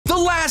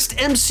last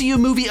MCU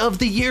movie of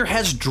the year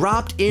has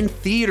dropped in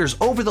theaters.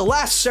 Over the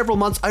last several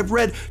months, I've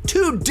read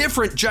 2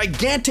 different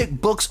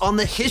gigantic books on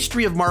the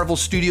history of Marvel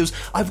Studios.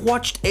 I've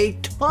watched a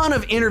ton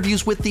of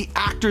interviews with the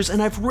actors,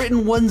 and I've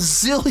written 1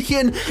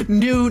 zillion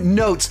new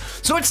notes.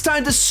 So it's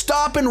time to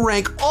stop and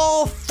rank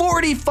all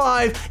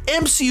 45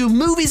 MCU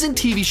movies and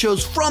TV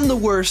shows from the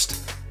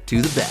worst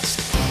to the best.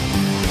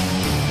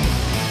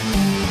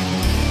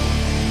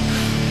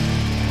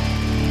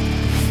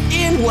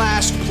 In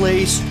last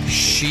place,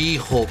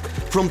 She-Hulk.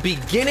 From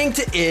beginning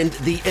to end,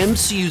 the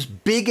MCU's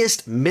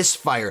biggest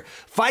misfire.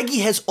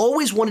 Feige has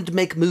always wanted to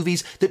make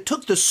movies that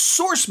took the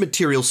source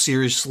material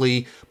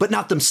seriously, but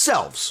not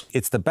themselves.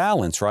 It's the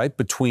balance, right,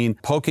 between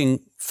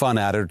poking fun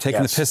at it or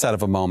taking the piss out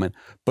of a moment,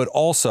 but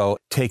also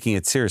taking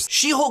it seriously.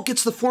 She-Hulk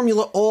gets the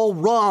formula all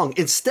wrong.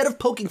 Instead of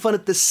poking fun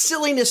at the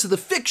silliness of the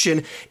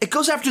fiction, it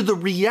goes after the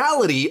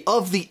reality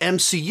of the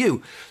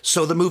MCU.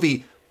 So the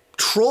movie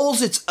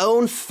trolls its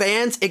own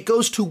fans. It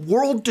goes to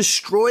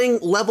world-destroying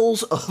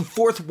levels of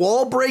fourth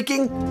wall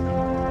breaking.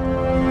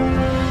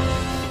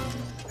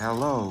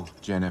 Hello,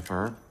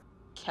 Jennifer.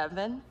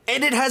 Kevin?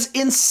 And it has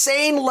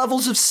insane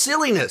levels of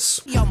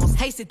silliness. He almost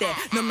tasted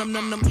that. Num num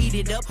num num, eat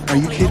it up. Are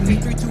you kidding me?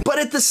 But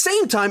at the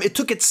same time, it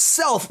took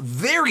itself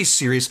very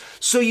serious.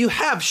 So you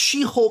have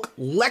She-Hulk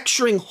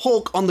lecturing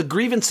Hulk on the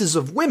grievances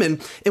of women,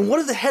 and one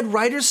of the head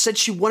writers said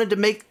she wanted to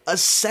make a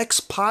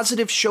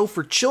sex-positive show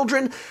for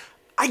children.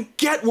 I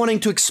get wanting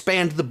to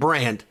expand the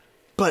brand,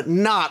 but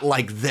not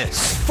like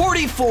this.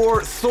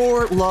 44,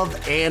 Thor,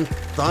 Love, and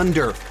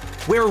Thunder,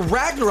 where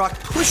Ragnarok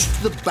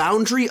pushed the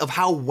boundary of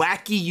how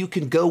wacky you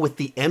can go with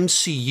the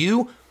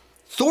MCU.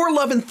 Thor,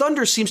 Love, and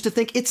Thunder seems to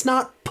think it's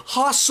not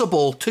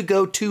possible to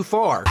go too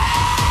far.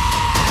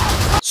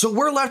 So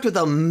we're left with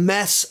a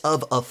mess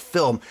of a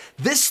film.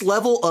 This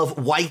level of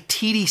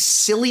Waititi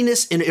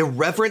silliness and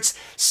irreverence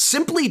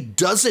simply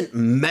doesn't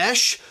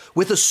mesh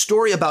with a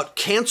story about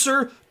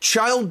cancer,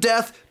 child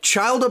death,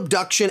 child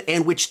abduction,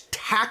 and which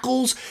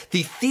tackles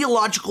the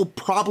theological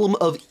problem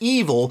of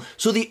evil,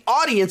 so the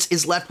audience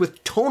is left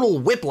with tonal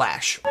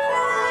whiplash.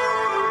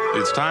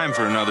 It's time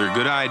for another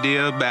good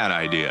idea, bad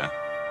idea.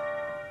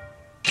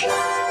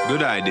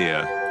 Good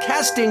idea.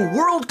 Casting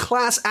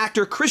world-class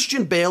actor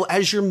Christian Bale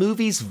as your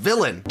movie's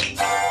villain.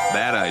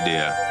 Bad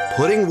idea.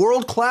 Putting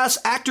world-class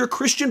actor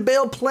Christian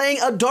Bale playing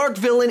a dark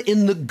villain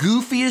in the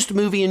goofiest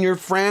movie in your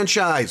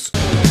franchise.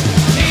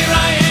 Here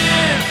I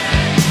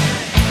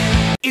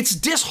am. It's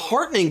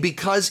disheartening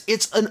because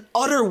it's an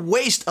utter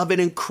waste of an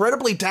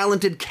incredibly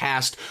talented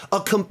cast, a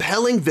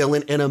compelling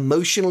villain, and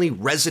emotionally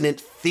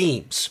resonant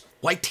themes.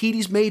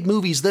 Waititi's made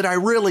movies that I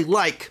really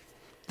like.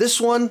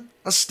 This one,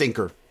 a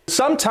stinker.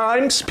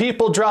 Sometimes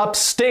people drop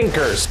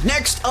stinkers.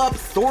 Next up,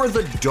 Thor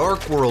the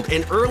Dark World,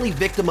 an early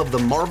victim of the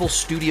Marvel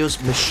Studios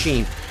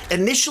machine.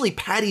 Initially,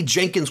 Patty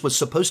Jenkins was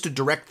supposed to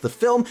direct the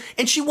film,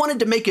 and she wanted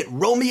to make it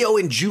Romeo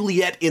and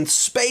Juliet in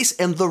space,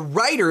 and the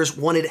writers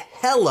wanted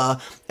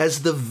Hela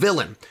as the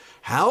villain.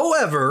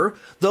 However,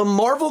 the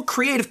Marvel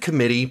Creative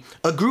Committee,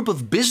 a group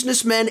of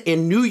businessmen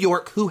in New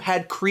York who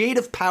had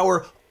creative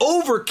power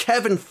over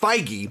Kevin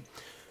Feige,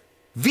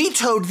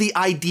 vetoed the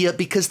idea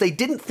because they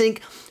didn't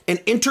think an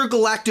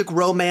intergalactic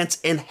romance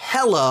and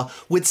Hela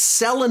would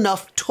sell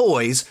enough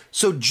toys,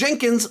 so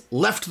Jenkins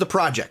left the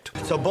project.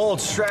 It's a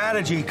bold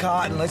strategy,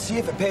 Cotton. Let's see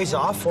if it pays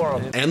off for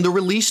him. And the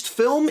released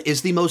film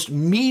is the most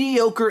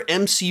mediocre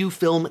MCU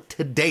film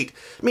to date.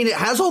 I mean, it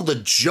has all the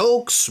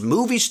jokes,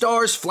 movie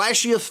stars,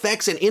 flashy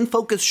effects, and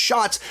in-focus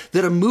shots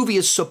that a movie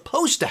is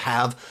supposed to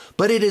have,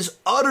 but it is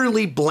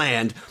utterly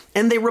bland,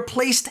 and they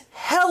replaced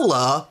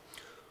Hela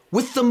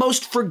with the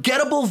most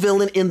forgettable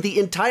villain in the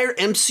entire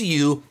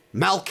MCU,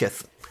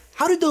 Malekith.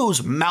 How did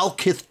those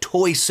Malekith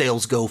toy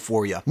sales go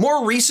for you?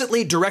 More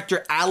recently,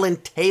 director Alan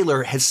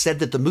Taylor has said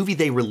that the movie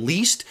they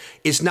released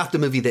is not the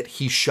movie that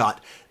he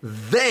shot.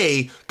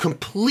 They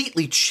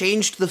completely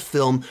changed the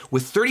film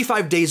with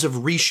 35 days of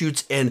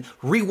reshoots and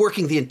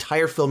reworking the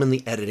entire film in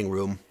the editing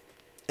room.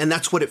 And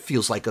that's what it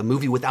feels like, a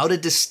movie without a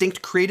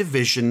distinct creative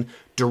vision,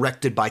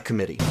 directed by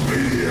committee.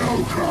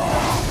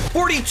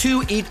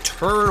 42,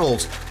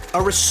 Eternals.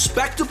 A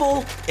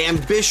respectable,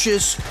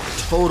 ambitious,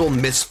 total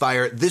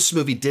misfire. This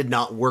movie did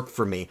not work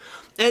for me.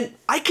 And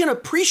I can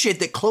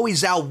appreciate that Chloe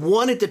Zhao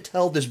wanted to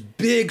tell this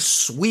big,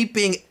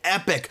 sweeping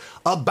epic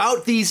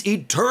about these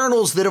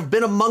Eternals that have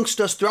been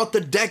amongst us throughout the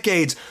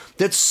decades,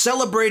 that's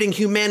celebrating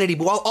humanity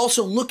while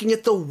also looking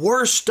at the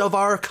worst of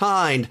our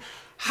kind.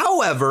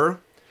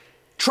 However,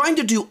 trying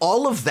to do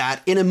all of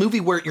that in a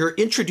movie where you're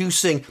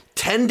introducing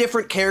 10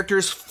 different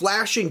characters,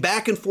 flashing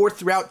back and forth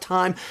throughout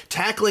time,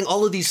 tackling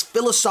all of these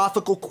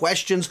philosophical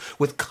questions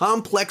with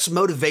complex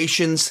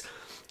motivations,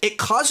 it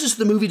causes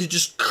the movie to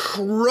just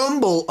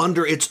crumble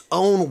under its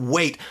own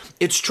weight.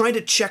 It's trying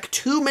to check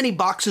too many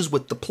boxes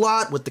with the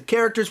plot, with the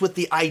characters, with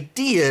the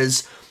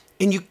ideas,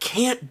 and you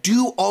can't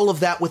do all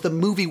of that with a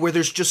movie where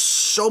there's just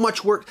so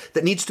much work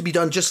that needs to be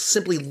done just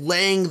simply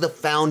laying the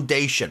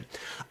foundation.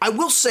 I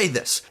will say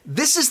this.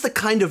 This is the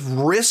kind of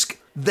risk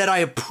that I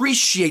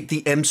appreciate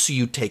the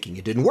MCU taking.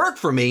 It didn't work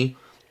for me,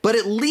 but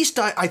at least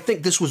I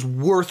think this was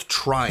worth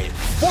trying.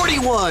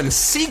 41,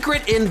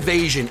 Secret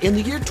Invasion. In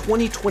the year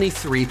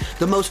 2023,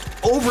 the most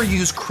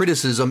overused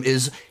criticism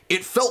is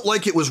it felt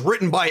like it was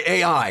written by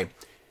AI.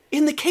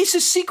 In the case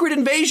of Secret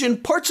Invasion,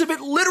 parts of it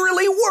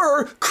literally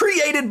were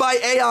created by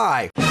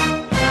AI.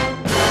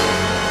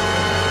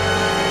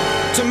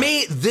 To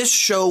me, this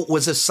show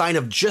was a sign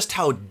of just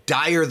how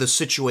dire the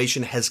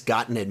situation has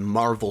gotten at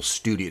Marvel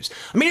Studios.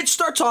 I mean, it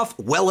starts off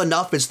well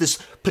enough as this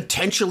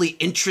potentially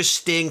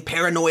interesting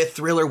paranoia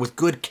thriller with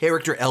good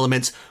character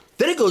elements.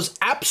 Then it goes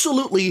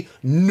absolutely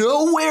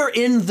nowhere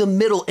in the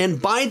middle,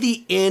 and by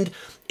the end,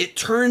 it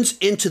turns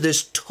into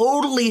this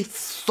totally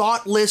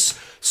thoughtless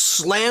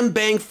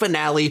slam-bang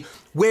finale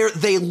where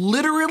they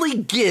literally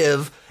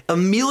give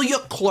Emilia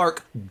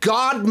Clarke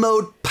God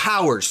mode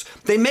powers.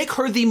 They make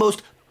her the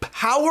most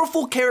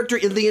powerful character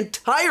in the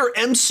entire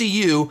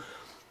MCU,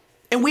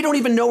 and we don't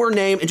even know her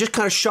name and just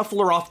kind of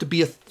shuffle her off to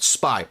be a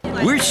spy.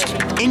 Worst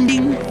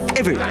ending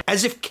ever.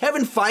 As if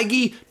Kevin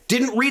Feige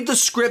didn't read the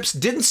scripts,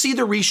 didn't see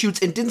the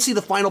reshoots, and didn't see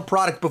the final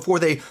product before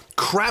they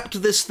crapped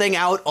this thing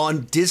out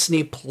on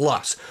Disney+.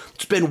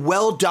 It's been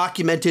well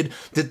documented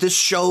that this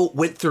show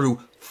went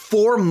through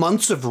 4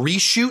 months of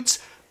reshoots,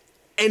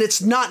 and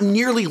it's not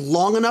nearly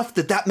long enough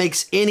that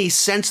makes any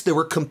sense. There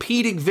were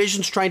competing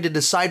visions trying to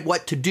decide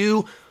what to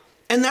do.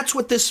 And that's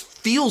what this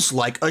feels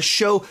like, a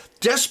show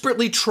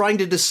desperately trying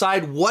to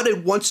decide what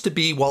it wants to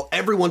be while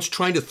everyone's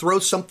trying to throw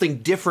something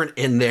different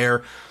in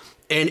there.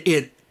 And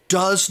it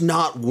does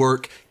not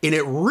work, and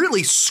it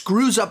really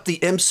screws up the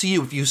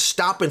MCU if you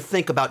stop and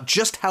think about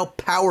just how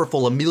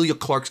powerful Emilia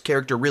Clarke's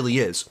character really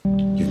is.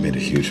 You've made a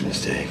huge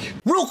mistake.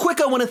 Real quick,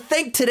 I want to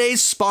thank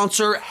today's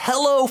sponsor,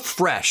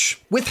 HelloFresh.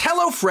 With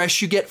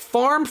HelloFresh, you get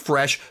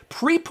farm-fresh,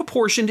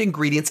 pre-proportioned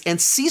ingredients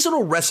and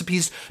seasonal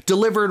recipes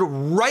delivered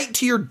right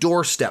to your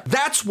doorstep.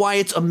 That's why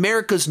it's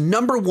America's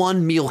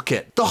 #1 meal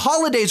kit. The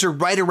holidays are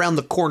right around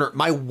the corner.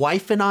 My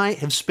wife and I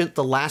have spent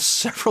the last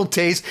several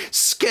days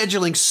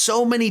scheduling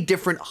so many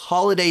different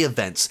holiday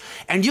events,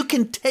 and you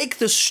can take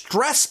the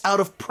stress out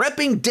of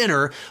prepping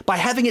dinner by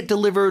having it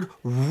delivered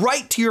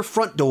right to your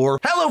front door.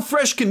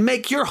 HelloFresh can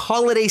make your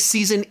holiday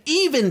season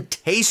even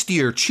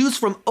tastier. Choose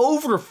from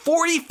over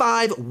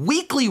 45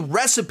 weekly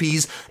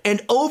recipes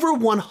and over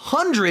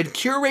 100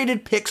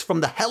 curated picks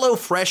from the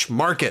HelloFresh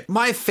market.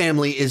 My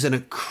family is in a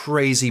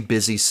crazy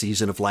busy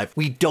season of life.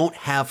 We don't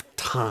have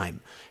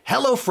time.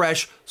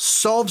 HelloFresh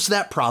solves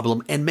that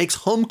problem and makes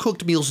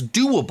home-cooked meals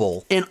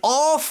doable. And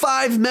all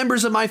 5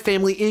 members of my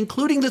family,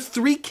 including the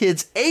 3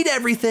 kids, ate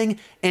everything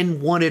and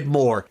wanted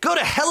more. Go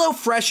to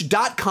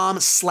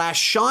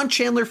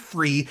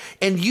HelloFresh.com/SeanChandlerFree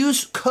and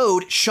use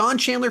code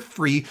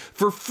SeanChandlerFree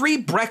for free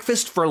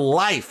breakfast for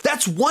life.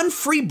 That's 1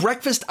 free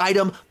breakfast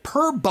item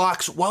per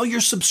box while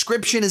your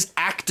subscription is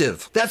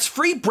active. That's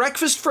free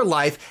breakfast for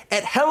life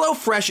at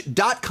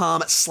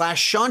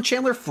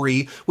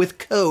HelloFresh.com/SeanChandlerFree with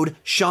code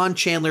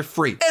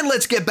SeanChandlerFree. And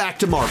let's get back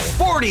to Marvel.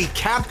 40,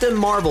 Captain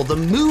Marvel. The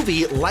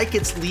movie, like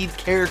its lead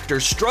character,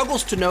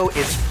 struggles to know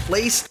its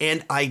place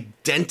and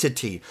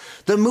identity.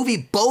 The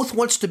movie both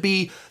wants to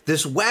be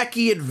this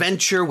wacky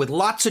adventure with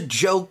lots of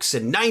jokes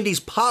and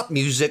 90s pop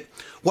music,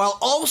 while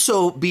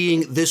also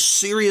being this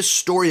serious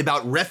story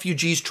about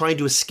refugees trying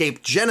to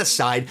escape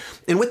genocide.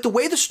 And with the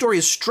way the story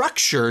is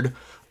structured,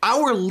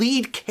 our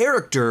lead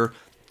character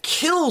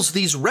kills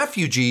these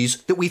refugees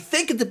that we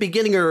think at the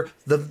beginning are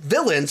the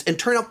villains and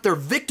turn out they're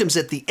victims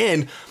at the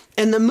end.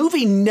 And the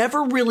movie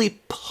never really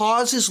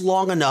pauses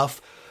long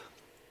enough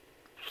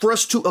for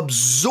us to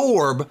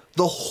absorb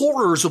the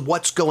horrors of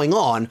what's going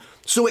on,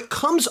 so it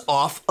comes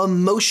off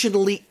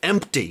emotionally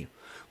empty.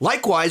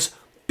 Likewise,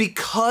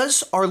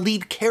 because our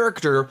lead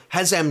character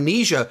has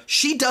amnesia,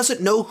 she doesn't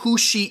know who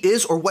she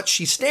is or what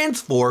she stands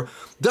for,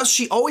 thus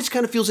she always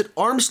kind of feels at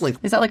arm's length.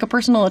 Is that like a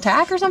personal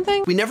attack or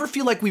something? We never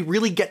feel like we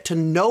really get to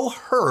know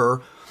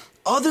her,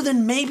 other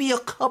than maybe a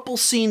couple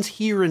scenes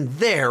here and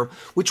there,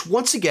 which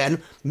once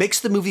again makes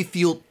the movie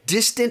feel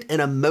distant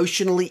and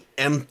emotionally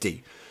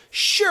empty.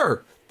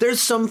 Sure, there's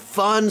some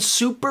fun,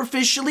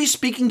 superficially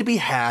speaking, to be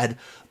had,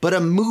 but a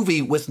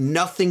movie with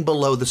nothing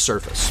below the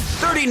surface.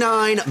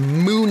 39,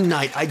 Moon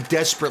Knight. I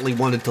desperately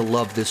wanted to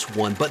love this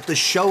one, but the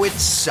show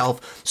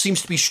itself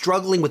seems to be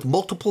struggling with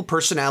multiple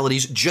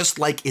personalities, just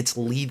like its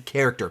lead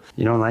character.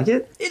 You don't like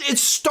it? It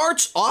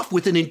starts off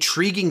with an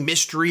intriguing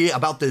mystery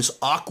about this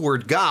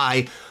awkward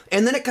guy,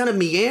 and then it kind of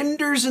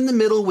meanders in the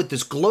middle with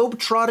this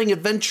globe-trotting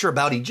adventure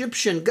about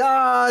Egyptian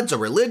gods, a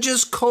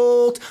religious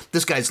cult,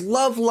 this guy's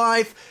love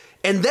life,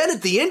 and then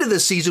at the end of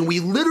the season, we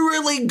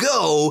literally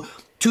go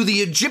to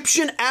the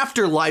Egyptian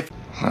afterlife.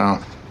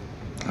 Wow,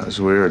 that was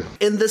weird.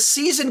 And the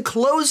season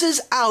closes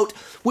out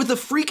with a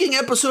freaking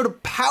episode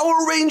of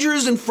Power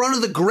Rangers in front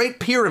of the Great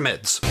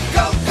Pyramids.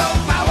 Go, go,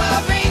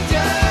 Power Rangers!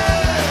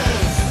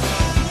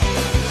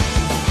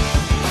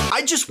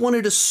 I just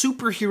wanted a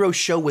superhero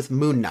show with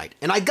Moon Knight,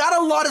 and I got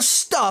a lot of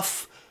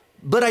stuff,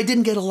 but I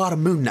didn't get a lot of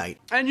Moon Knight.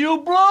 And you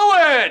blew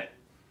it!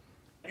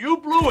 You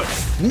blew it.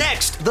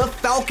 Next, The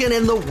Falcon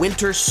and the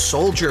Winter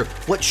Soldier.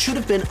 What should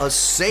have been a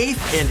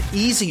safe and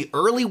easy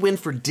early win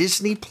for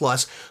Disney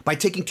Plus by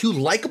taking two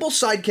likable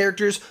side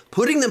characters,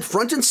 putting them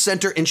front and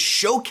center, and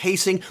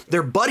showcasing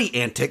their buddy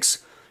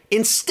antics,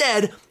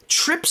 instead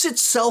trips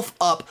itself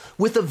up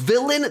with a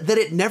villain that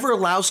it never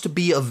allows to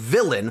be a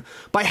villain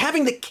by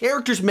having the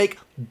characters make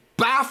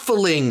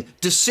baffling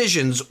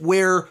decisions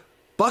where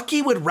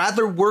Bucky would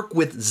rather work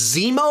with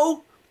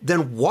Zemo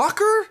than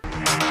Walker?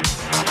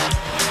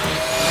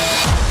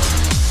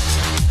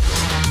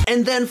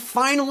 And then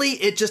finally,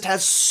 it just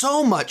has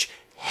so much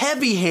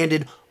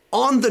heavy-handed,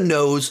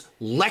 on-the-nose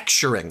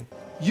lecturing.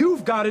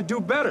 You've got to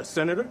do better,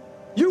 Senator.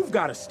 You've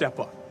got to step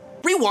up.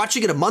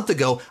 Rewatching it a month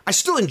ago, I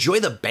still enjoy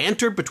the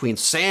banter between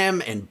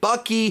Sam and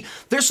Bucky.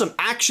 There's some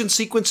action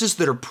sequences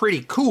that are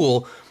pretty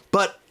cool,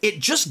 but it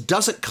just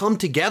doesn't come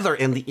together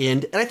in the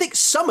end. And I think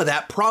some of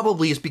that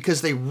probably is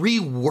because they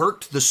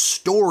reworked the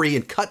story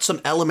and cut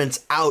some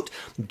elements out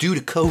due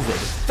to COVID.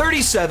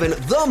 37,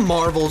 The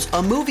Marvels,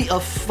 a movie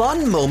of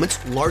fun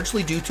moments,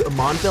 largely due to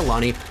Iman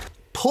Vellani,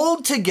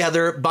 pulled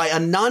together by a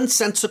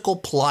nonsensical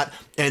plot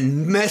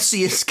and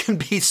messy as can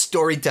be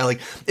storytelling.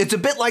 It's a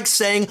bit like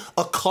saying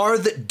a car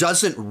that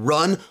doesn't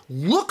run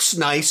looks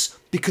nice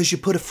because you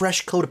put a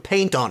fresh coat of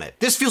paint on it.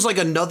 This feels like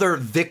another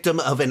victim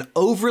of an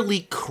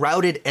overly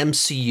crowded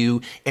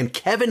MCU and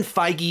Kevin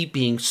Feige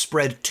being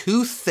spread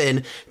too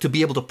thin to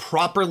be able to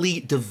properly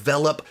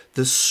develop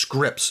the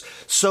scripts.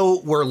 So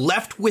we're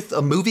left with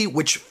a movie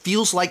which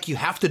feels like you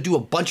have to do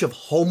a bunch of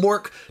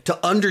homework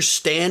to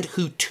understand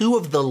who two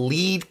of the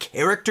lead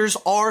characters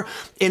are.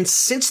 And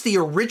since the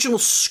original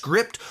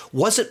script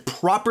wasn't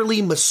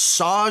properly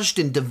massaged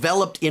and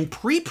developed in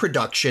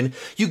pre-production,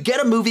 you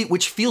get a movie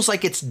which feels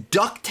like it's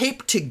duct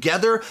taped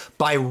together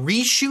by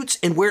reshoots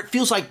and where it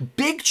feels like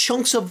big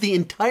chunks of the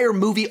entire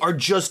movie are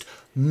just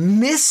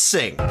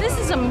missing. This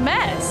is a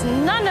mess.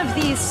 None of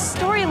these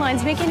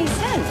storylines make any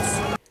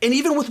sense. And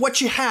even with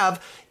what you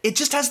have, it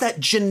just has that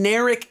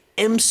generic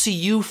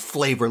MCU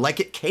flavor,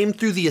 like it came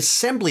through the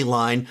assembly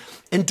line,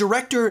 and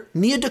director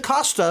Nia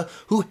DaCosta,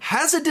 who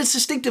has a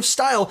distinctive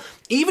style,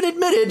 even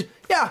admitted,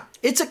 yeah,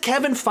 it's a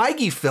Kevin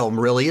Feige film,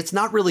 really. It's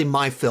not really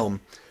my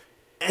film.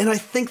 And I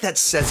think that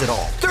says it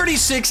all.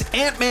 36,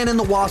 Ant-Man and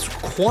the Wasp: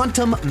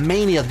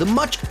 Quantumania, the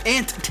much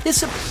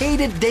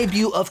anticipated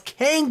debut of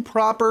Kang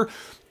proper,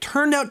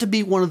 turned out to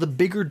be one of the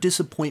bigger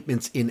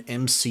disappointments in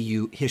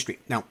MCU history.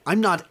 Now,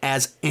 I'm not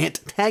as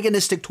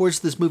antagonistic towards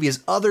this movie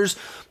as others,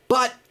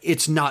 but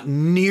it's not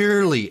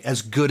nearly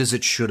as good as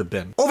it should have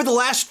been. Over the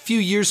last few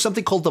years,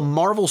 something called the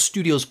Marvel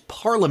Studios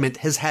Parliament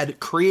has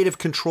had creative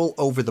control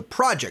over the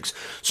projects.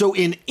 So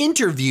in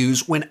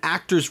interviews, when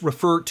actors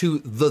refer to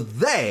the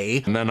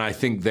they, and then I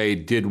think they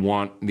did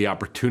want the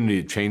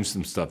opportunity to change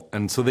some stuff,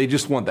 and so they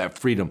just want that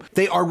freedom.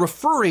 They are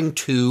referring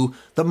to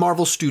the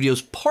Marvel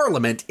Studios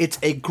Parliament. It's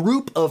a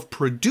group of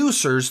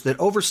producers that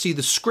oversee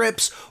the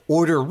scripts,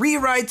 order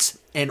rewrites,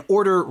 and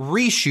order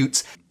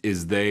reshoots.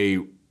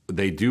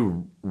 They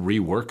do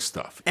rework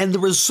stuff. And the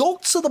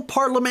results of the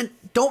Parliament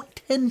don't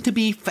tend to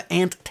be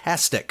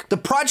fantastic. The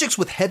projects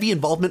with heavy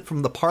involvement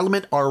from the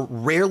Parliament are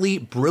rarely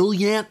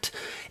brilliant,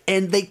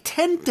 and they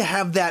tend to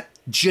have that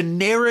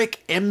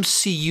generic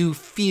MCU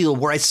feel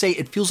where I say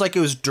it feels like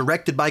it was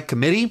directed by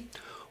committee.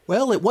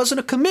 Well, it wasn't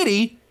a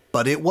committee,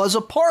 but it was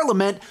a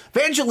Parliament.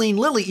 Evangeline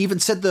Lilly even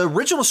said the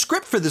original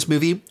script for this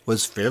movie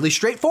was fairly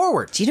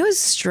straightforward. Do you know what's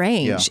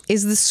strange?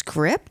 Is the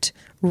script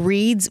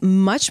reads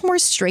much more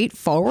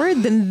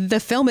straightforward than the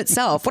film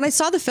itself. When I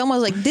saw the film, I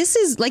was like, this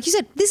is, like you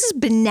said, this is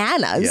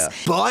bananas. Yeah.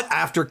 But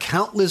after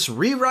countless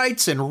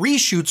rewrites and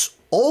reshoots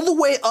all the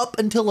way up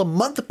until a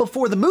month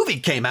before the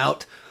movie came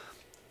out,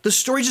 the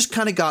story just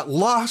kind of got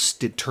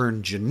lost. It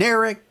turned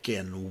generic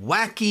and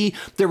wacky.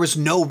 There was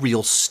no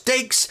real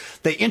stakes.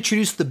 They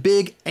introduced the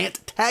big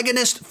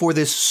antagonist for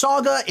this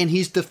saga, and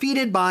he's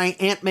defeated by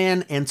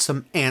Ant-Man and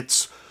some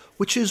ants,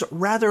 which is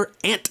rather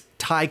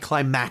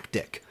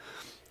anticlimactic.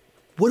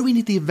 What do we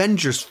need the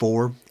Avengers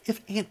for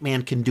if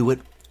Ant-Man can do it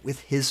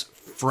with his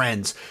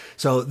friends?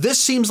 So this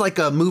seems like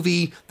a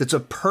movie that's a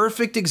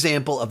perfect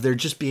example of there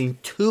just being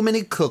too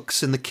many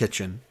cooks in the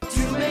kitchen.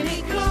 Too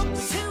many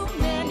cooks, too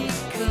many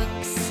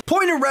cooks.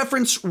 Point of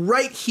reference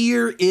right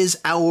here is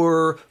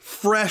our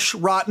fresh,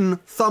 rotten,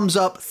 thumbs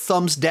up,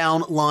 thumbs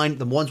down line.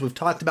 The ones we've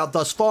talked about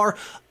thus far,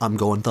 I'm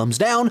going thumbs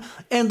down.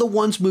 And the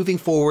ones moving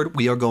forward,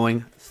 we are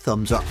going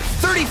thumbs up.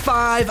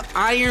 35,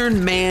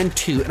 Iron Man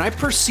 2, and I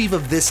perceive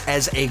of this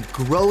as a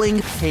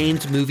growing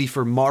pains movie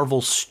for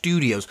Marvel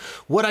Studios.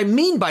 What I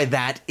mean by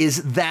that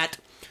is that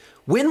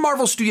when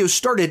Marvel Studios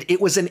started, it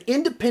was an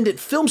independent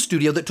film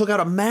studio that took out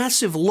a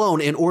massive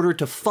loan in order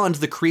to fund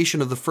the creation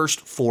of the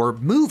first 4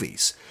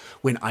 movies.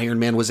 When Iron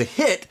Man was a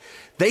hit,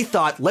 they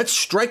thought, let's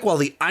strike while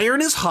the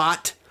iron is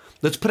hot.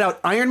 Let's put out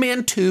Iron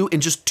Man 2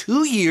 in just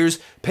 2 years,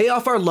 pay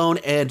off our loan,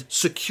 and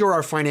secure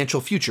our financial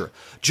future.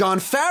 Jon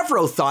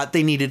Favreau thought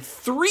they needed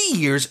 3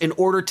 years in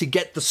order to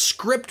get the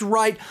script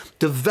right,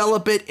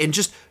 develop it, and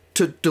just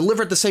to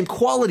deliver at the same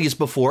quality as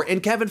before,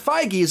 and Kevin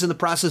Feige is in the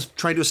process of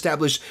trying to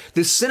establish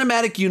this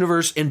cinematic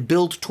universe and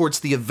build towards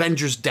the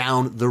Avengers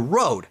down the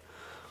road,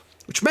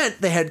 which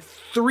meant they had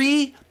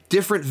 3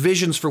 different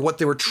visions for what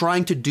they were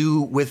trying to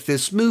do with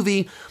this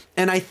movie,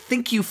 and I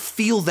think you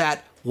feel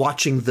that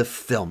watching the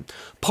film.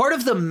 Part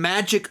of the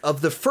magic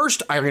of the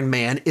first Iron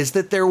Man is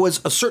that there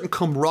was a certain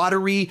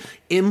camaraderie,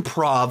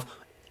 improv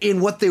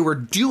in what they were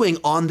doing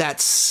on that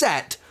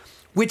set,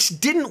 which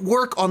didn't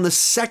work on the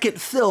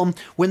second film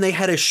when they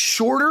had a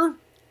shorter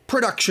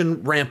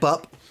production ramp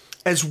up,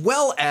 as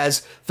well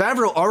as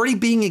Favreau already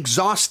being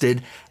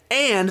exhausted,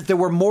 and there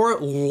were more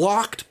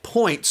locked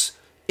points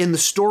in the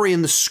story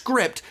and the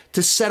script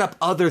to set up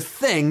other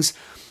things.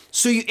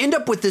 So you end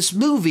up with this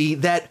movie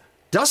that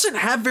doesn't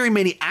have very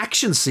many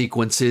action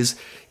sequences.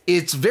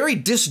 It's very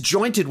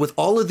disjointed with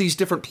all of these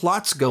different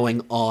plots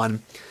going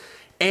on,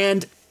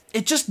 and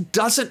it just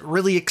doesn't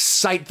really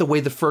excite the way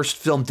the first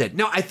film did.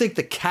 Now, I think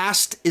the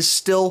cast is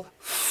still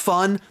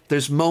fun.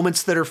 There's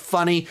moments that are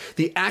funny.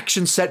 The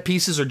action set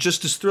pieces are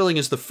just as thrilling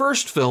as the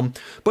first film,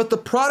 but the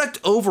product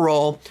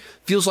overall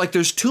feels like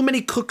there's too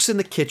many cooks in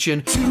the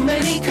kitchen. Too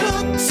many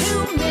cooks,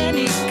 too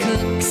many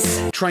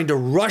cooks. Trying to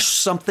rush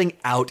something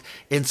out,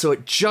 and so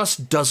it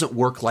just doesn't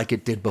work like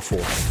it did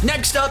before.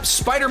 Next up,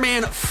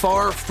 Spider-Man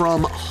Far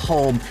From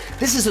Home.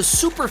 This is a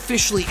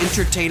superficially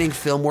entertaining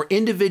film where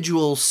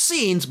individual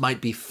scenes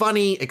might be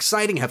funny,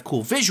 exciting, have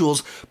cool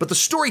visuals, but the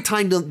story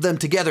tying them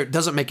together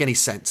doesn't make any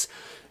sense.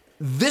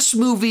 This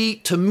movie,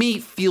 to me,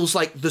 feels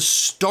like the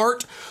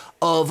start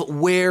of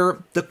where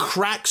the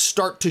cracks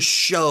start to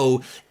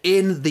show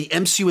in the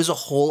MCU as a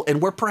whole, and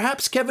where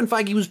perhaps Kevin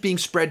Feige was being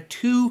spread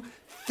too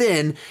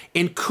thin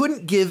and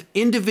couldn't give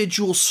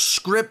individual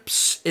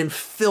scripts and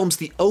films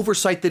the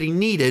oversight that he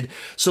needed,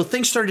 so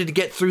things started to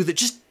get through that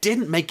just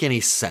didn't make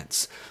any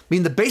sense. I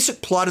mean, the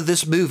basic plot of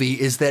this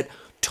movie is that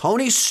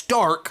Tony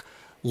Stark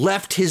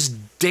left his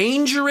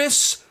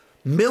dangerous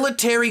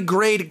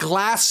military-grade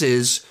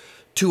glasses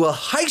to a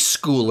high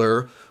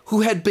schooler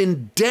who had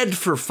been dead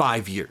for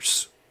 5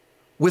 years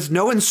with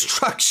no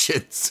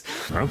instructions.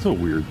 That's a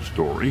weird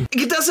story.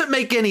 It doesn't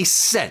make any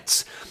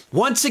sense.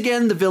 Once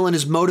again, the villain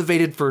is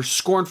motivated for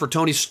scorn for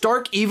Tony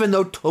Stark, even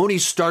though Tony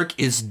Stark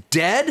is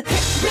dead.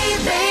 Hit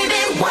me,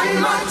 baby,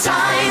 one more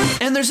time.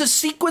 And there's a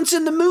sequence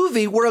in the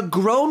movie where a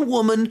grown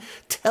woman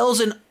tells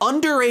an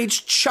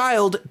underage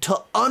child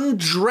to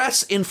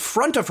undress in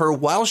front of her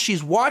while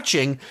she's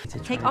watching.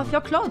 Take off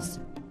your clothes.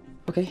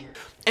 Okay.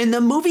 And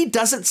the movie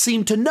doesn't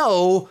seem to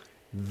know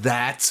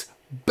that's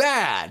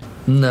bad.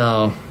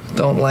 No,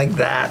 don't like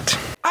that.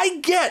 I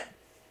get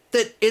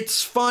that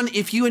it's fun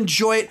if you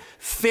enjoy it,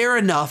 fair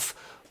enough,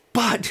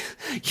 but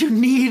you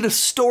need a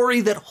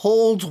story that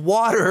holds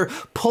water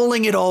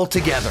pulling it all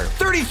together.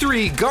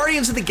 33,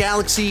 Guardians of the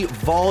Galaxy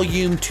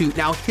Volume 2.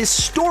 Now,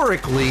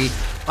 historically,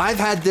 I've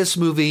had this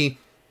movie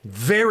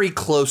very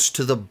close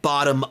to the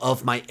bottom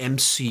of my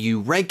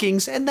MCU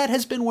rankings, and that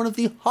has been one of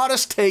the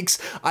hottest takes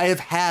I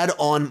have had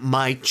on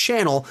my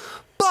channel.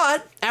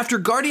 But after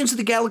Guardians of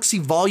the Galaxy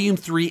Volume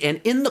 3,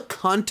 and in the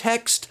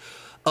context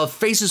of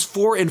Phases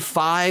 4 and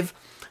 5,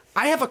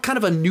 I have a kind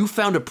of a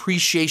newfound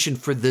appreciation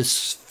for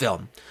this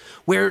film,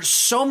 where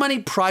so many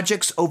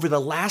projects over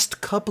the last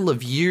couple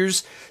of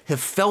years have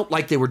felt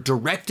like they were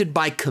directed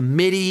by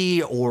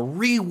committee or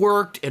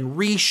reworked and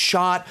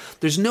reshot.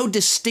 There's no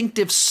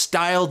distinctive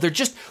style. They're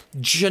just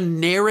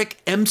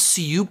generic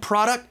MCU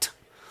product.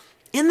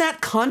 In that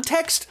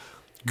context,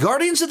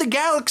 Guardians of the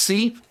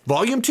Galaxy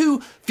Volume 2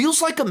 feels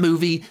like a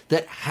movie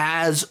that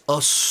has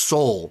a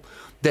soul,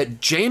 that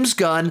James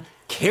Gunn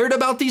cared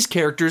about these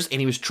characters and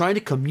he was trying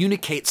to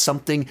communicate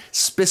something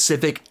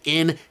specific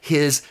in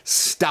his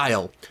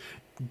style.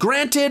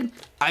 Granted,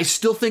 I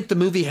still think the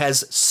movie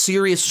has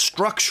serious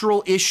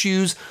structural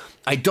issues.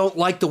 I don't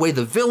like the way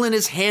the villain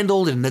is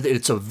handled and that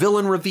it's a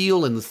villain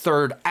reveal in the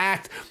third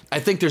act. I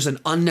think there's an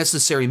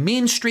unnecessary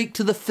mean streak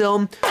to the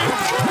film.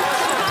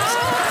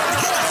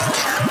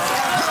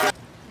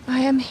 I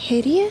am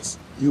hideous?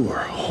 You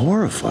are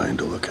horrifying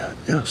to look at,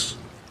 yes.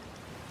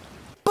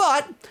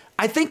 But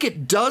I think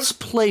it does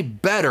play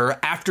better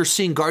after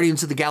seeing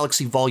Guardians of the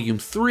Galaxy Volume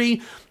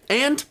 3,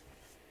 and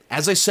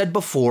as I said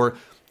before,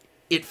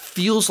 it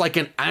feels like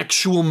an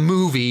actual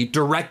movie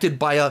directed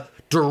by a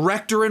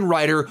director and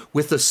writer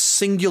with a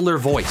singular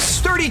voice.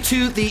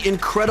 32, The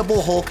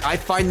Incredible Hulk. I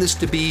find this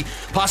to be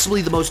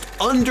possibly the most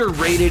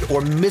underrated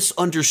or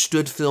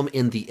misunderstood film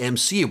in the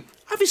MCU.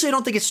 Obviously, I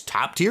don't think it's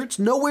top tier. It's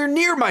nowhere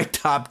near my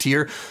top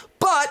tier.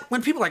 But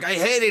when people are like, I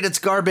hate it, it's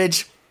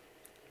garbage,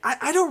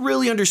 I don't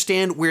really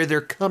understand where they're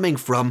coming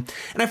from.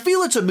 And I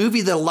feel it's a movie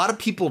that a lot of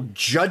people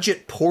judge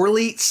it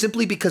poorly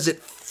simply because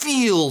it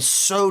feels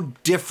so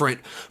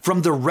different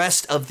from the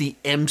rest of the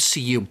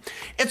MCU.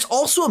 It's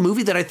also a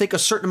movie that I think a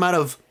certain amount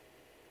of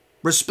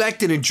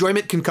respect and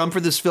enjoyment can come for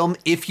this film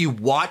if you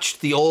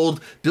watched the old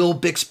Bill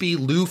Bixby,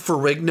 Lou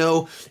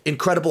Ferrigno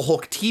Incredible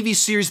Hulk TV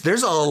series.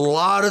 There's a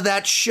lot of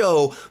that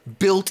show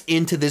built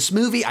into this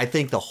movie. I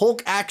think the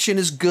Hulk action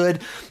is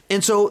good.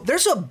 And so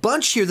there's a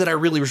bunch here that I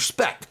really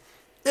respect.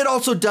 it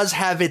also does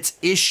have its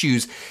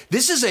issues.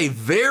 This is a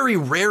very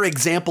rare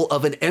example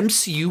of an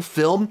MCU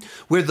film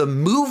where the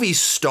movie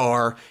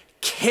star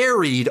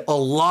carried a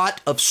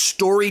lot of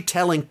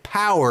storytelling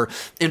power.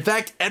 In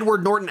fact,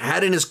 Edward Norton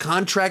had in his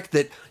contract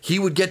that he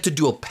would get to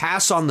do a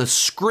pass on the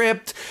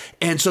script,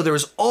 and so there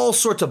was all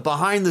sorts of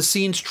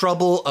behind-the-scenes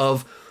trouble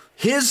of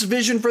his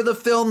vision for the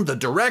film, the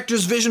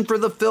director's vision for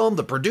the film,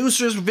 the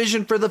producer's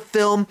vision for the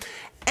film,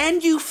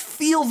 and you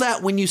feel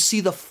that when you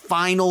see the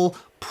final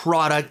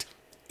product.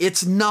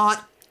 It's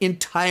not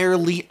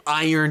entirely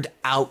ironed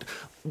out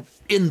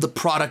in the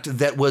product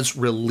that was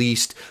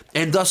released,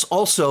 and thus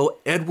also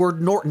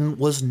Edward Norton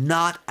was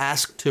not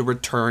asked to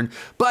return.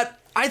 But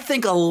I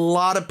think a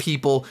lot of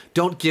people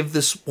don't give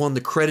this one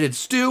the credit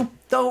it's due,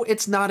 though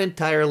it's not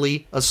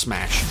entirely a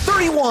smash.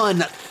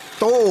 31,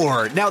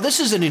 Thor. Now, this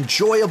is an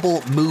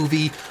enjoyable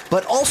movie,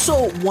 but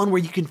also one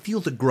where you can feel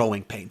the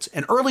growing pains.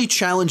 An early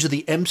challenge of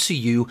the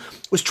MCU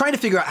was trying to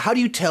figure out how do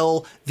you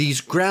tell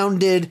these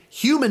grounded,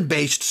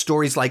 human-based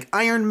stories like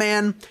Iron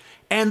Man,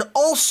 and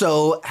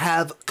also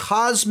have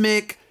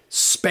cosmic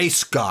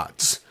space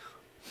gods.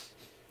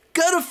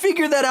 Gotta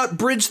figure that out,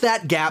 bridge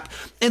that gap,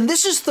 and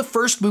this is the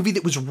first movie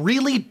that was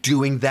really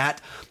doing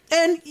that,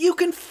 and you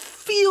can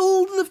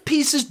feel the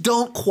pieces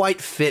don't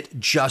quite fit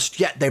just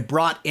yet. They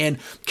brought in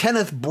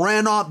Kenneth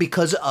Branagh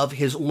because of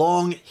his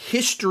long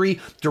history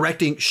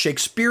directing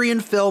Shakespearean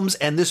films,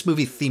 and this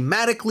movie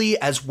thematically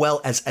as well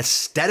as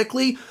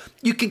aesthetically,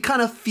 you can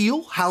kind of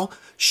feel how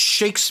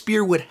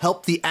Shakespeare would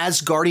help the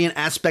Asgardian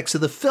aspects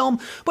of the film,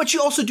 but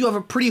you also do have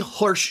a pretty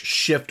harsh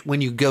shift when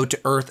you go to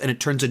Earth and it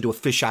turns into a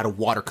fish out of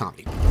water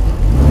comedy.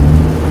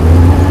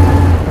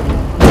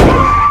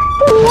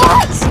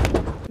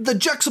 What? The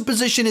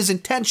juxtaposition is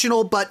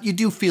intentional, but you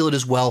do feel it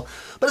as well.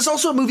 But it's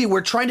also a movie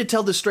where trying to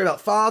tell this story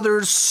about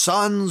fathers,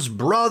 sons,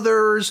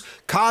 brothers,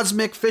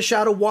 cosmic, fish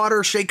out of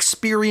water,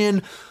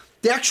 Shakespearean,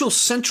 the actual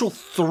central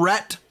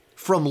threat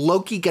from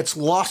Loki gets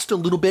lost a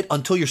little bit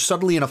until you're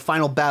suddenly in a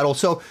final battle.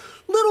 So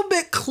a little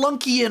bit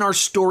clunky in our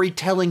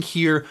storytelling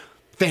here.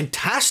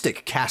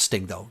 Fantastic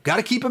casting, though. Got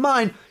to keep in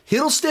mind,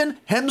 Hiddleston,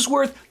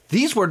 Hemsworth,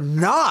 these were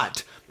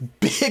not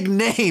big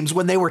names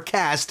when they were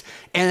cast,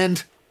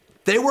 and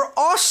they were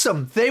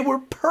awesome. They were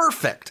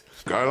perfect.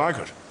 I like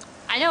it.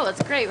 I know,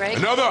 it's great, right?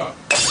 Another!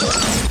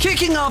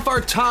 Kicking off our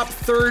top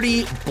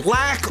 30,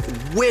 Black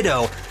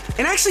Widow.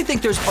 And I actually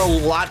think there's a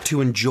lot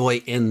to enjoy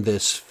in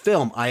this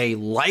film. I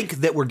like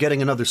that we're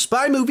getting another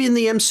spy movie in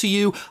the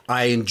MCU.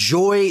 I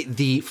enjoy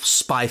the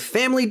spy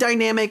family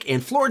dynamic,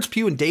 and Florence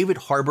Pugh and David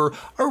Harbour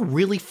are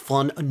really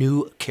fun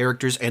new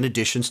characters and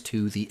additions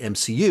to the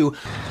MCU.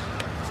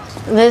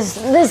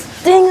 This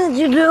thing that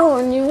you do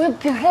when you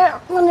whip your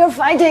hair when you're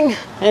fighting.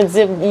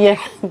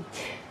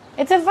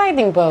 It's a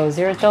fighting pose.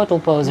 You're a total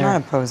poser.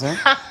 Not a poser.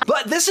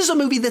 But this is a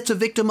movie that's a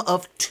victim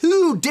of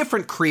two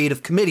different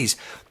creative committees.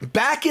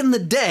 Back in the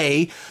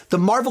day, the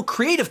Marvel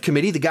Creative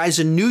Committee, the guys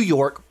in New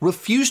York,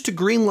 refused to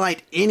greenlight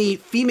any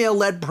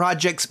female-led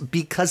projects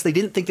because they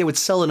didn't think they would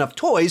sell enough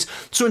toys.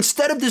 So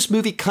instead of this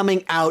movie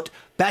coming out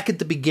back at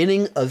the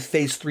beginning of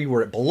Phase 3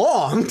 where it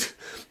belonged,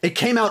 it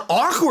came out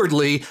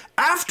awkwardly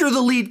after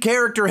the lead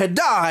character had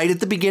died at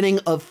the beginning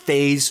of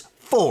Phase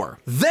 4.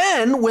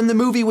 Then, when the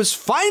movie was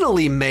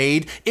finally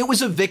made, it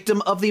was a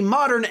victim of the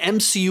modern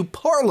MCU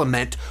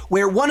Parliament,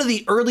 where one of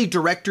the early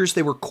directors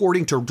they were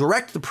courting to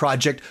direct the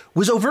project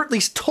was overtly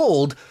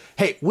told,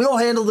 hey, we'll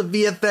handle the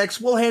VFX,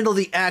 we'll handle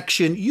the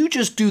action, you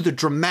just do the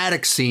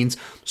dramatic scenes.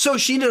 So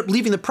she ended up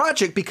leaving the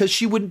project because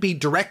she wouldn't be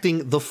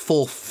directing the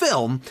full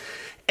film.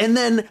 And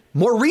then,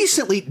 more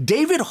recently,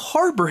 David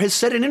Harbour has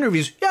said in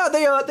interviews, yeah,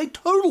 they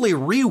totally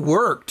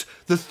reworked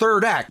the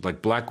third act.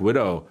 Like Black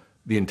Widow,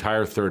 the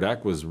entire third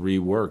act was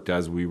reworked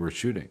as we were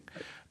shooting,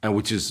 and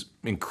which is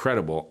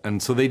incredible.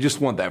 And so they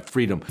just want that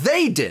freedom.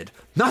 They did,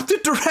 not the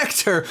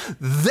director.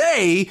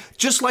 They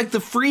just like the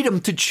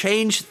freedom to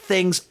change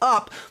things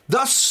up.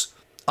 Thus,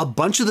 a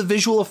bunch of the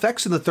visual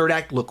effects in the third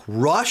act look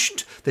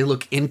rushed, they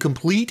look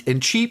incomplete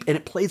and cheap, and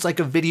it plays like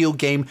a video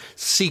game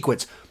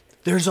sequence.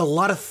 There's a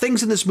lot of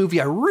things in this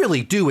movie I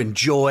really do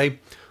enjoy,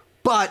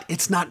 but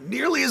it's not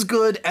nearly as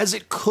good as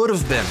it could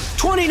have been.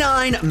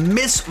 29,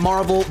 Miss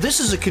Marvel. This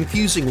is a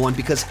confusing one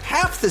because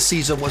half the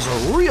season was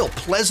a real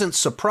pleasant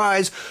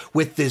surprise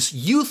with this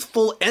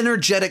youthful,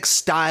 energetic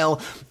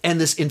style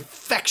and this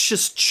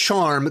infectious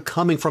charm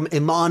coming from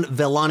Iman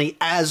Vellani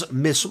as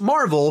Miss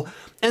Marvel.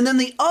 And then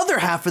the other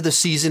half of the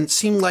season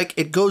seemed like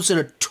it goes in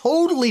a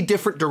totally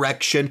different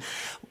direction,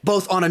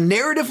 both on a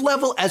narrative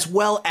level as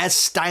well as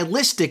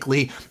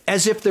stylistically,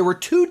 as if there were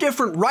two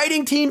different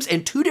writing teams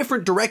and two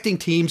different directing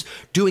teams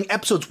doing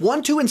episodes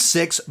 1, 2, and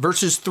 6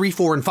 versus 3,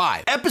 4, and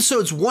 5.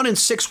 Episodes 1 and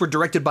 6 were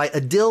directed by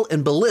Adil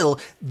and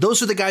Balil.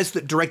 Those are the guys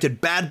that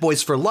directed Bad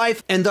Boys for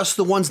Life, and thus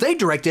the ones they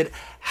directed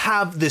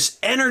have this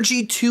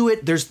energy to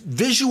it. There's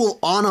visual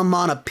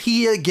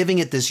onomatopoeia giving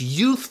it this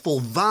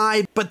youthful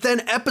vibe, but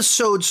then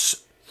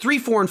episodes 3,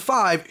 4, and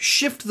 5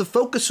 shift the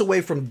focus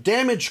away from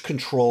damage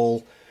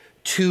control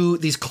to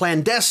these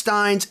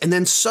clandestines, and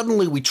then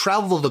suddenly we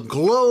travel the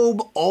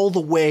globe all the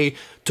way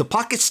to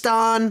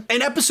Pakistan.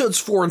 And episodes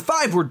 4 and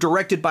 5 were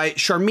directed by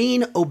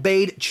Sharmeen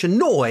Obaid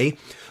Chinoy,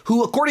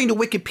 who, according to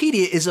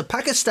Wikipedia, is a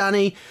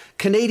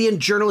Pakistani-Canadian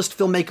journalist,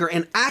 filmmaker,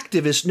 and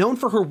activist known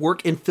for her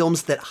work in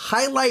films that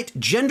highlight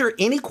gender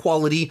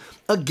inequality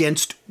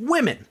against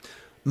women.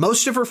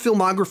 Most of her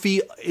filmography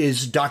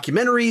is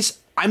documentaries.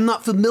 I'm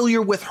not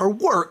familiar with her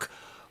work,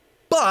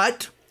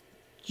 but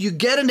you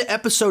get into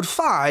episode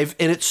 5,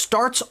 and it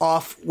starts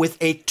off with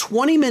a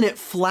 20-minute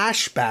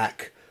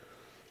flashback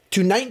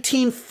to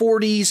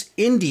 1940s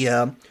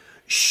India,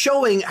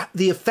 showing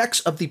the effects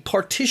of the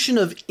partition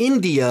of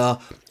India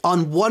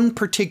on one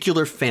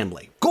particular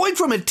family. Going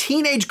from a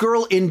teenage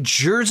girl in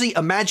Jersey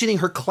imagining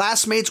her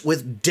classmates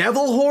with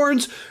devil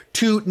horns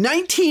to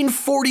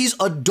 1940s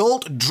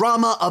adult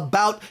drama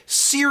about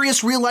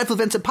serious real-life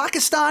events in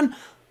Pakistan,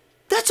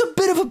 that's a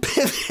bit of a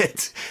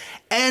pivot.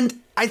 And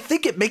I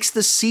think it makes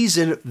the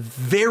season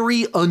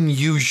very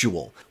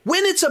unusual.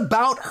 When it's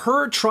about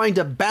her trying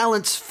to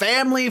balance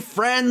family,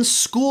 friends,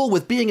 school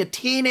with being a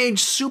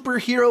teenage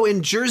superhero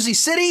in Jersey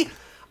City,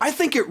 I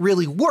think it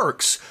really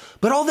works.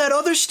 But all that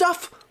other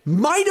stuff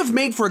might have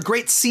made for a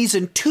great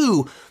season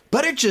 2,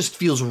 but it just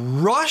feels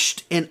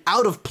rushed and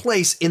out of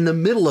place in the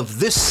middle of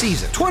this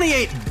season.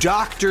 28,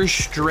 Doctor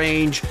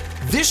Strange.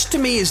 This to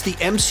me is the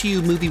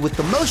MCU movie with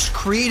the most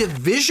creative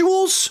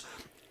visuals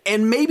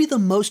and maybe the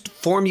most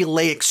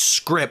formulaic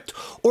script,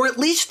 or at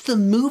least the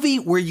movie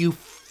where you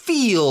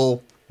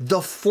feel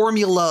the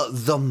formula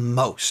the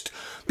most.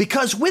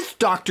 Because with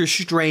Doctor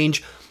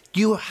Strange,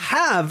 you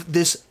have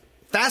this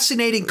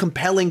fascinating,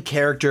 compelling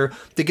character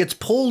that gets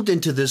pulled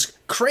into this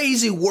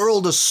crazy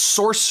world of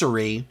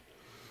sorcery,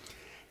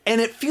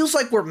 and it feels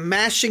like we're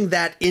mashing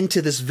that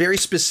into this very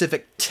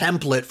specific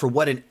template for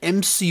what an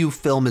MCU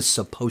film is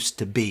supposed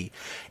to be.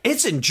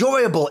 It's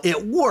enjoyable,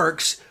 it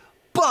works,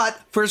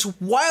 but for as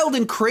wild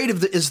and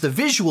creative as the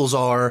visuals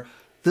are,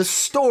 the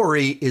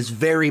story is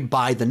very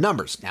by the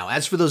numbers. Now,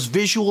 as for those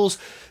visuals,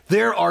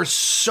 there are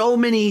so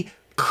many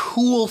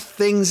cool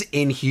things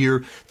in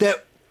here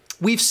that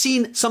we've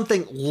seen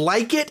something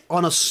like it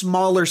on a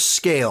smaller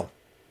scale.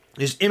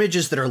 There's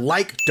images that are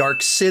like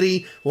Dark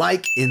City,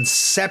 like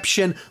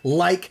Inception,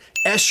 like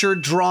Escher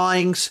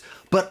drawings,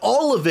 but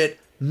all of it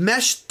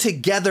meshed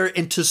together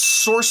into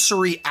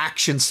sorcery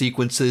action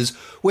sequences,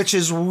 which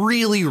is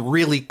really,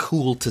 really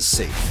cool to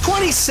see.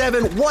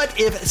 27, What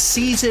If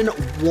Season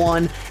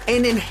 1,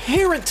 and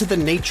inherent to the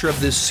nature of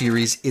this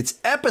series, it's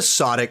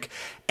episodic,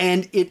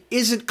 and it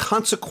isn't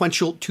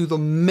consequential to the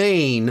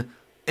main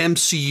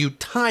MCU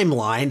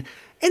timeline,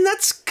 and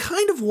that's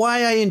kind of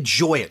why I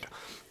enjoy it.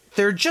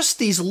 They're just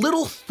these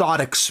little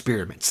thought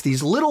experiments,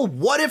 these little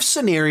what-if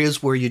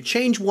scenarios where you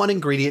change one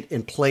ingredient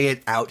and play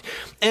it out.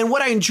 And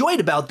what I enjoyed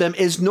about them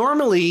is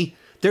normally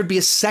there'd be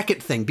a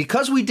second thing.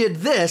 Because we did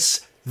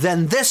this,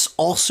 then this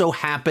also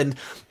happened.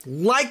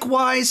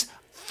 Likewise,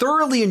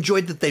 thoroughly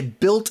enjoyed that they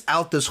built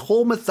out this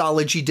whole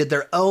mythology, did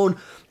their own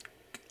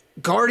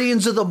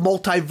Guardians of the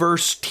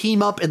Multiverse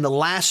team up in the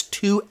last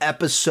 2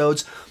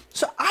 episodes.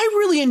 So I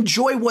really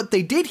enjoy what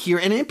they did here,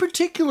 and in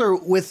particular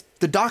with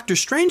the Doctor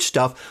Strange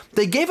stuff,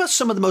 they gave us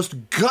some of the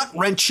most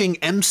gut-wrenching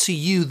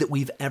MCU that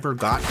we've ever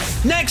gotten.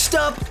 Next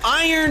up,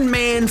 Iron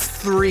Man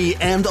 3,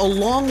 and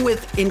along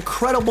with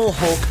Incredible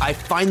Hulk, I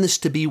find this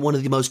to be one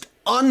of the most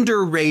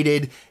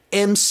underrated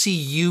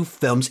MCU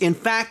films. In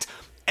fact,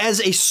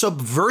 as a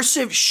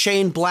subversive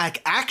Shane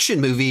Black action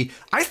movie,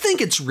 I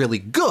think it's really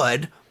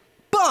good,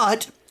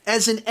 but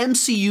as an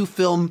MCU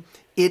film,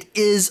 it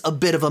is a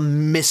bit of a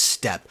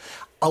misstep.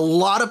 A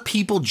lot of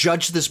people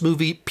judge this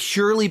movie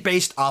purely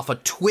based off a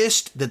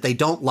twist that they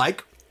don't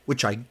like,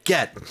 which I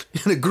get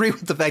and agree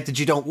with the fact that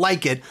you don't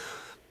like it,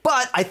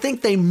 but I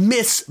think they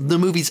miss the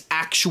movie's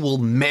actual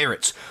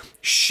merits.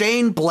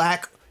 Shane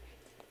Black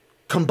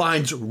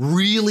combines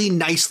really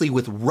nicely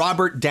with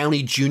Robert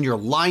Downey Jr.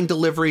 line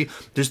delivery.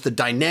 There's the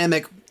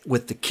dynamic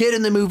with the kid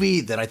in the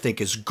movie that I think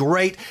is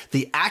great.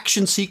 The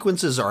action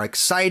sequences are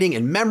exciting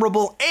and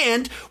memorable,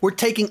 and we're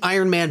taking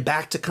Iron Man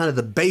back to kind of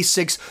the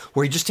basics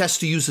where he just has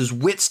to use his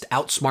wits to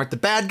outsmart the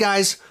bad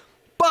guys.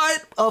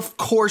 But, of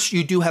course,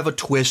 you do have a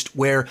twist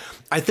where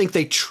I think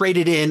they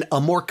traded in a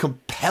more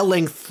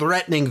compelling,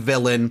 threatening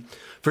villain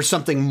for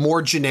something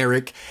more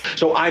generic.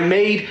 So I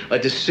made a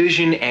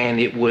decision, and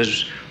it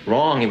was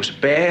wrong. It was a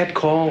bad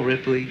call,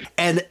 Ripley.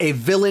 And a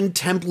villain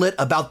template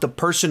about the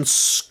person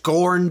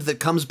scorned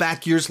that comes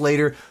back years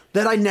later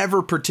that I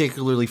never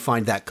particularly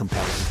find that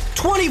compelling.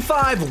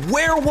 25,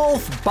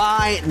 Werewolf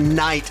by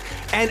Night.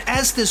 And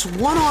as this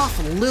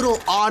one-off little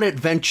odd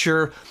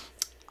adventure,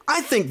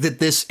 I think that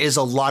this is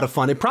a lot of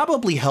fun. It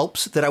probably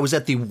helps that I was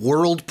at the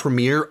world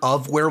premiere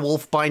of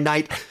Werewolf by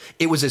Night.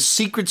 It was a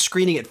secret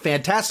screening at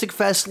Fantastic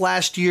Fest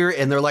last year,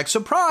 and they're like,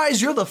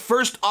 surprise, you're the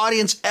first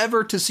audience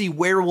ever to see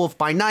Werewolf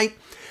by Night.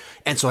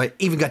 And so I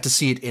even got to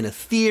see it in a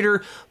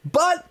theater.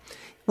 But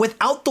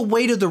without the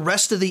weight of the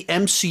rest of the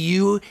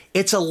MCU,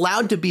 it's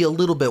allowed to be a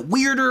little bit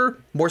weirder,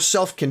 more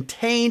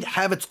self-contained,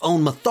 have its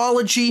own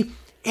mythology.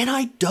 and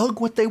I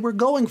dug what they were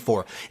going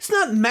for. It's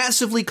not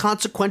massively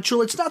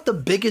consequential. It's not the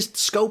biggest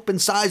scope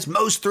and size,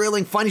 most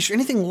thrilling, funniest, or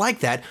anything like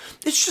that.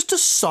 It's just a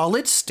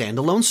solid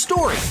standalone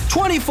story.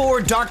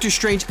 24, Doctor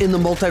Strange in the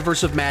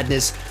Multiverse of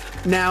Madness.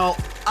 Now,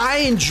 I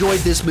enjoyed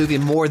this movie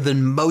more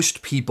than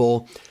most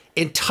people,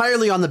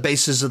 entirely on the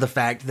basis of the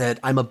fact that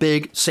I'm a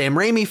big Sam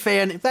Raimi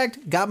fan. In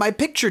fact, got my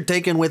picture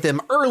taken with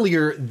him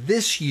earlier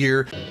this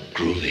year.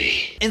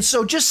 Groovy. And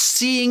so just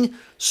seeing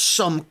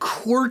some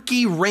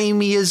quirky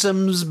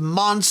Raimiisms,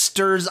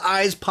 monsters,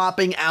 eyes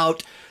popping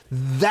out,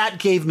 that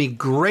gave me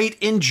great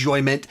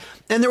enjoyment.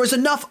 And there was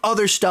enough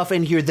other stuff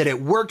in here that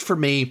it worked for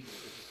me.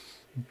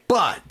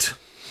 But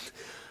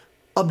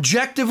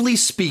objectively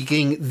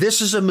speaking,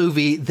 this is a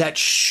movie that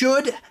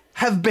should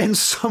have been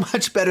so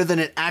much better than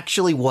it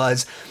actually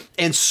was.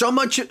 And so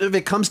much of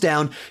it comes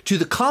down to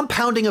the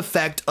compounding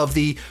effect of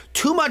the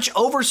too much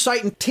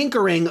oversight and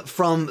tinkering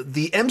from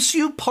the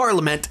MCU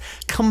Parliament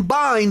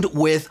combined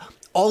with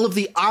all of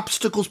the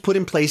obstacles put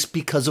in place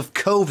because of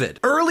COVID.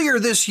 Earlier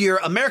this year,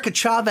 America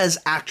Chavez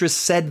actress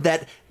said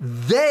that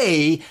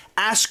they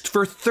asked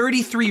for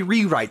 33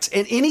 rewrites.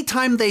 And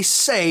anytime they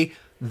say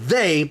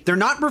they're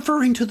not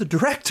referring to the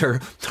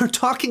director, they're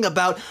talking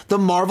about the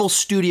Marvel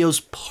Studios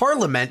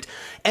Parliament.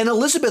 And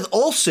Elizabeth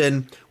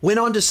Olsen went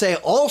on to say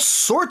all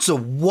sorts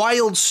of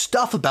wild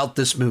stuff about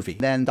this movie.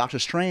 Then Doctor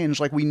Strange,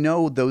 like, we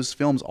know those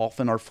films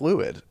often are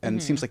fluid, and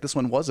it seems like this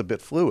one was a bit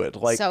fluid.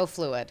 Like, so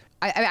fluid.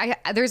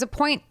 There's a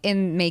point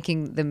in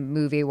making the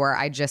movie where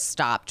I just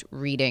stopped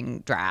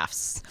reading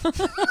drafts.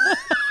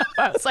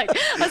 I was like,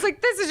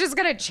 this is just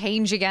gonna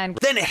change again.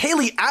 Then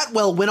Haley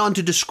Atwell went on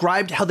to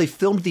describe how they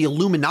filmed the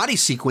Illuminati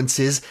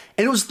sequences,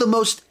 and it was the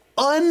most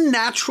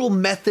unnatural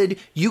method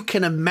you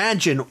can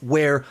imagine,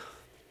 where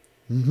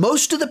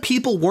most of the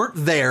people weren't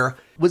there.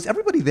 Was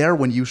everybody there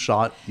when you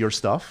shot your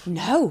stuff?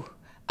 No.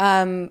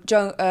 John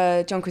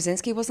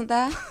Krasinski wasn't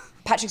there.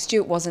 Patrick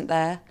Stewart wasn't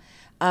there.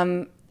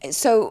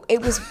 So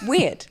it was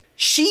weird.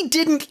 She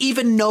didn't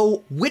even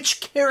know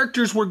which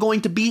characters were going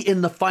to be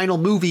in the final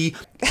movie.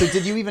 So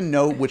did you even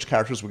know which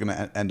characters were going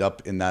to end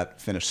up in that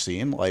finished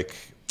scene? Like,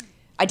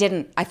 I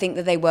didn't. I think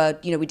that they were,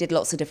 we did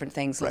lots of different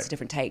things, lots of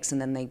different takes, and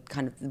then they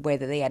kind of, the way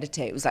that they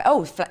edited it was like,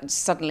 oh,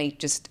 suddenly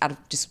just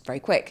very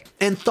quick.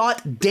 And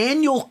thought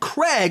Daniel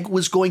Craig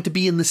was going to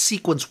be in the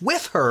sequence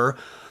with her.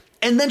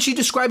 And then she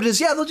described it as,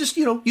 they'll just,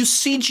 use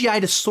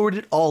CGI to sort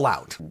it all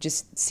out.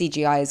 Just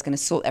CGI is going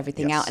to sort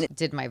everything out. And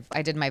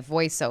I did my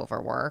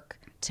voiceover work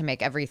to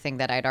make everything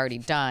that I'd already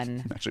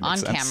done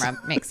on camera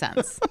make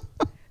sense.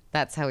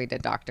 That's how we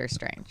did Doctor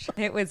Strange.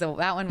 That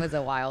one was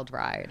a wild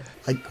ride.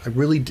 I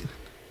really did.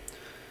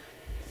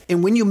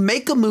 And when you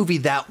make a movie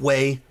that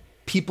way,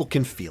 people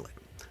can feel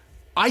it.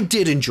 I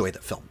did enjoy the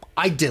film.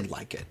 I did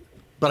like it.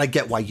 But I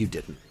get why you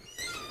didn't.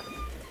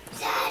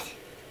 Dad.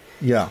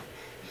 Yeah.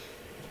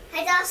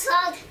 I just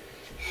saw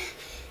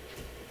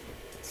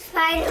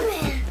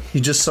Spider-Man.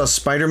 You just saw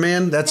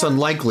Spider-Man? That's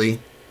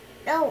unlikely.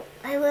 No,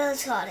 I really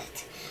saw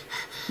it.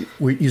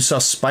 You saw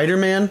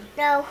Spider-Man?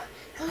 No,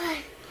 come on.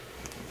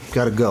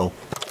 Gotta go.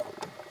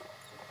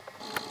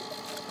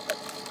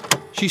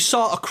 She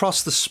saw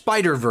Across the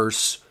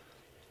Spider-Verse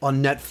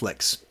on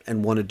Netflix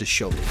and wanted to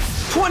show me.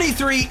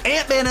 23,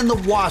 Ant-Man and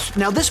the Wasp.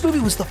 Now, this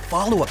movie was the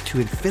follow-up to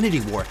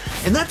Infinity War,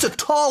 and that's a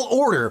tall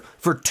order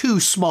for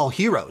two small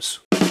heroes.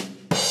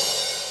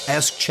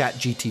 Ask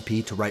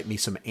ChatGTP to write me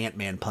some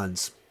Ant-Man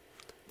puns.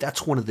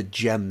 That's one of the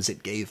gems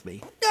it gave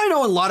me. I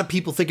know a lot of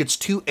people think it's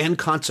too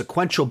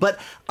inconsequential, but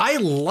I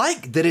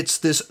like that it's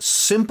this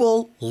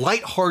simple,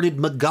 lighthearted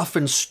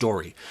MacGuffin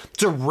story.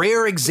 It's a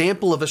rare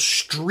example of a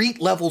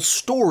street-level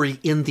story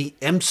in the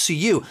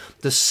MCU.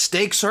 The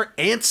stakes are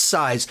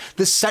ant-sized.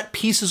 The set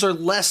pieces are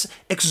less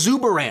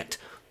exuberant.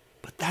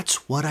 But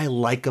that's what I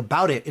like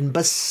about it. And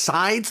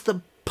besides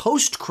the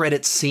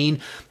post-credit scene,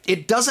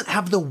 it doesn't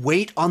have the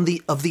weight of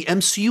the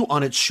MCU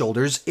on its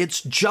shoulders.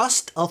 It's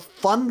just a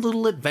fun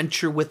little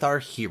adventure with our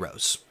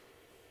heroes.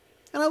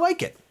 And I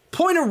like it.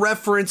 Point of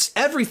reference,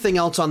 everything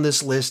else on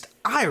this list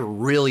I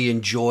really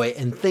enjoy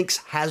and thinks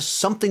has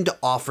something to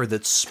offer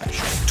that's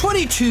special.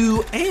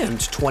 22 and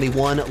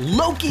 21,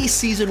 Loki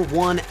season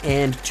 1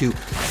 and 2.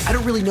 I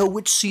don't really know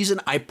which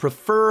season I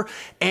prefer,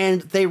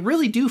 and they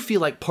really do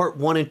feel like part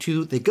 1 and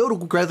 2, they go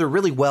together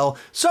really well,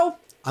 so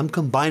I'm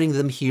combining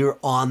them here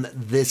on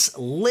this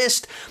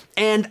list.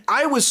 And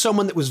I was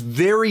someone that was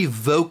very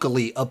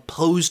vocally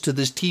opposed to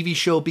this TV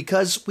show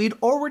because we'd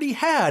already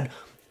had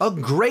a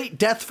great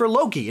death for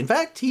Loki. In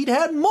fact, he'd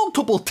had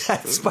multiple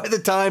deaths by the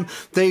time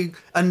they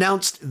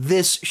announced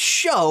this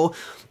show.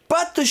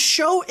 But the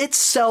show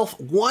itself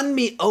won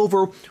me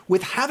over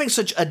with having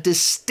such a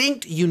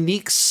distinct,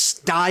 unique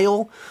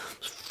style,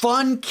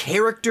 fun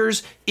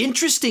characters,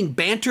 interesting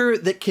banter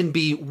that can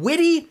be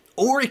witty,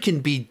 or it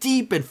can be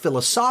deep and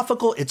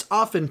philosophical. It's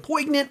often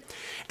poignant,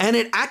 and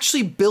it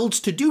actually builds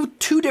to do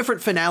two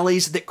different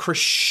finales that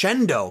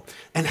crescendo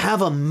and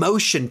have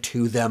emotion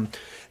to them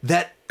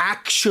that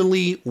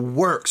actually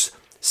works.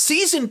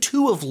 Season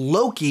 2 of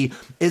Loki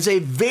is a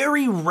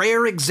very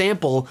rare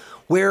example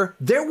where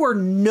there were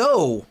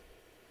no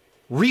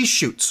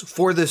reshoots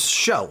for this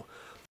show.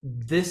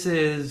 This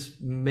is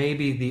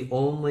maybe the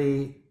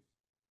only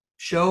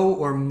show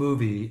or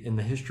movie in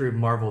the history of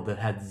Marvel that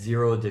had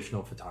 0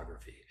 additional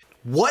photography.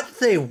 What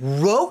they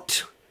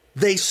wrote,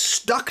 they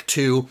stuck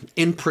to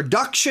in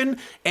production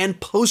and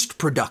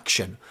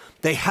post-production.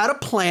 They had a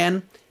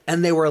plan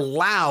and they were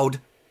allowed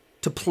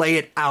to play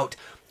it out.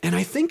 And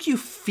I think you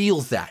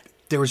feel that.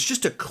 There was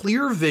just a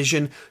clear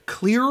vision,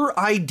 clearer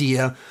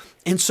idea.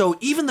 And so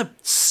even the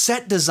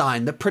set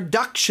design, the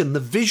production, the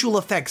visual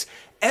effects,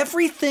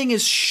 everything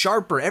is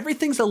sharper.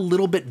 Everything's a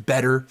little bit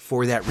better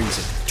for that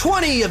reason.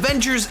 20,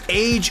 Avengers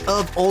Age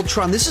of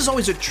Ultron. This is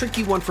always a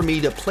tricky one for me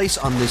to place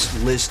on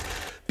this list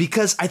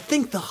because I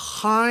think the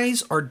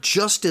highs are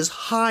just as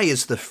high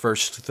as the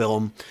first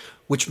film,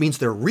 which means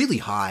they're really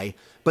high,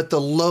 but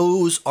the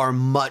lows are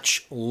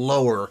much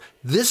lower.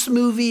 This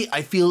movie,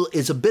 I feel,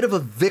 is a bit of a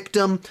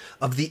victim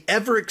of the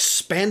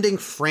ever-expanding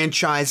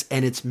franchise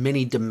and its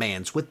many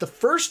demands. With the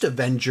first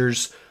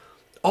Avengers,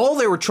 all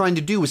they were trying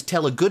to do was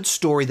tell a good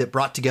story that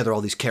brought together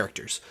all these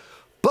characters.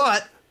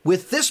 But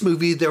with this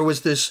movie, there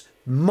was this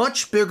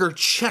much bigger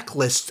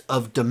checklist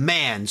of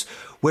demands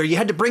where you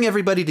had to bring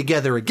everybody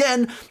together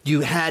again.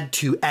 You had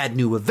to add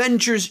new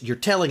Avengers. You're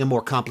telling a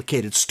more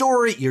complicated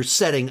story. You're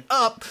setting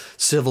up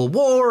Civil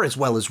War as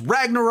well as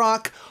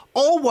Ragnarok,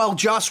 all while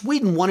Joss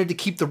Whedon wanted to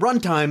keep the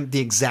runtime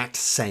the exact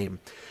same.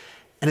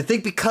 And I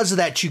think because of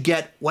that, you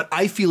get what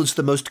I feel is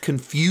the most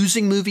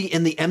confusing movie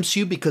in the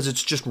MCU because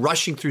it's just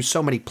rushing through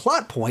so many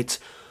plot points.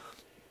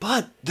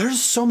 But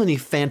there's so many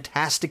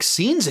fantastic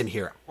scenes in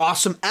here.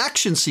 Awesome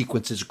action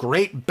sequences,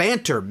 great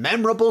banter,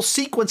 memorable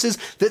sequences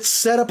that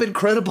set up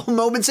incredible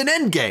moments in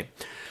Endgame.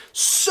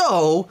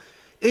 So,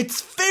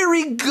 it's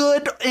very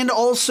good and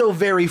also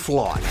very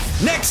flawed.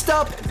 Next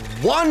up,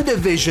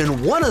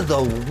 WandaVision, one of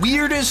the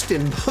weirdest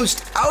and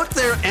most out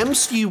there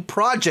MCU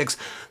projects,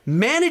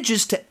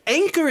 manages to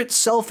anchor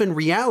itself in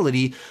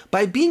reality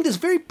by being this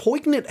very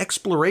poignant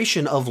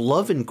exploration of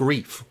love and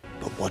grief.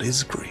 But what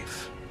is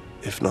grief,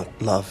 if not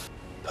love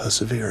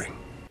persevering?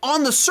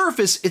 On the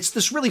surface, it's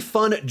this really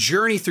fun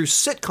journey through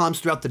sitcoms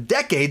throughout the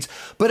decades,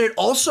 but it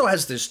also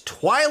has this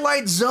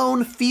Twilight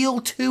Zone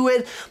feel to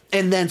it,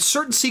 and then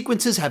certain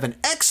sequences have an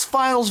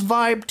X-Files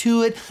vibe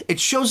to it. It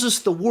shows us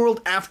the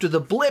world after the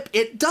blip.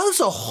 It does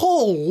a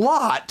whole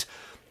lot,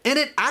 and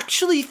it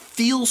actually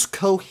feels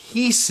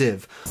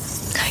cohesive.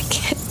 I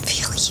can't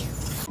feel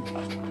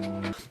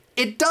you.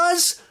 It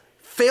does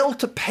fail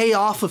to pay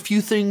off a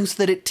few things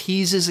that it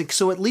teases,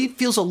 so it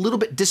feels a little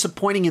bit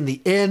disappointing in the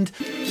end.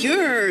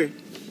 You're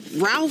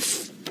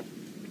Ralph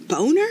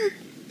Boner?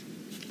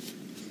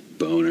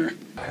 Boner.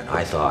 And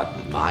I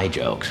thought my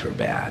jokes were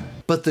bad.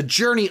 But the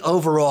journey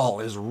overall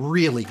is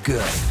really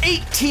good.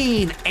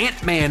 18,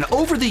 Ant-Man.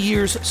 Over the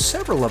years,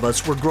 several of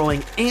us were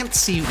growing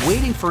antsy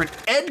waiting for an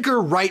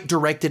Edgar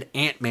Wright-directed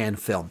Ant-Man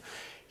film.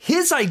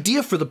 His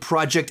idea for the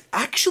project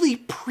actually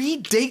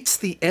predates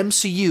the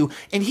MCU,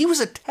 and he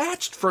was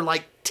attached for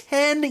like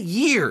 10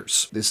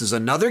 years. This is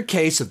another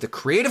case of the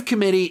creative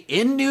committee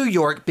in New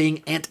York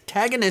being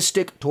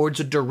antagonistic towards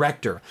a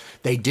director.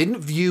 They didn't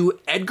view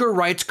Edgar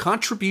Wright's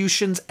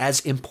contributions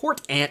as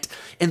important,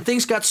 and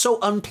things got so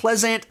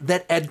unpleasant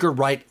that Edgar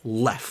Wright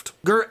left.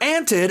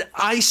 Granted,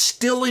 I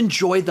still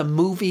enjoy the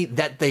movie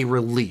that they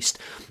released.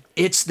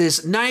 It's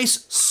this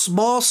nice,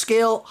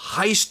 small-scale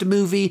heist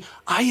movie.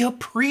 I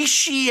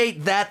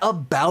appreciate that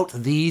about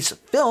these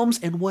films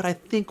and what I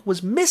think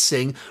was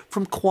missing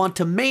from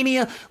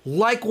Quantumania.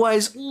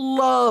 Likewise,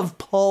 love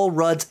Paul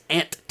Rudd's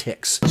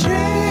antics.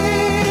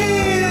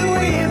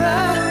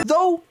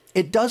 Though,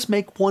 it does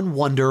make one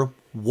wonder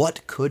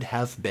what could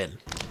have been.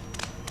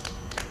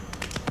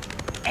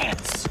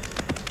 Ants.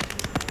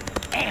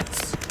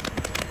 Ants.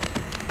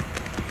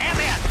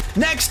 Ant-Man.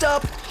 Next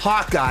up,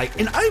 Hawkeye,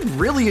 and I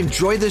really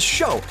enjoy this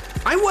show.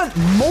 I want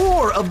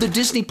more of the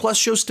Disney Plus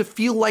shows to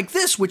feel like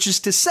this, which is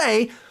to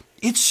say,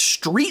 it's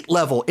street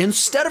level.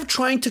 Instead of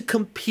trying to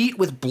compete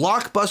with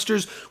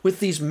blockbusters with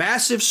these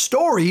massive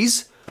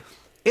stories,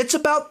 it's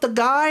about the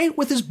guy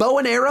with his bow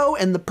and arrow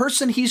and the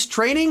person he's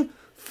training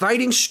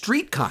fighting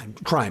street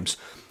crimes.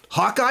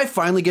 Hawkeye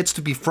finally gets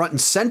to be front and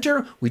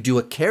center. We do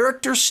a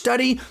character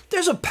study.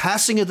 There's a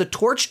passing of the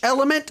torch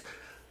element.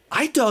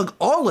 I dug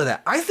all of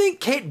that. I think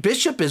Kate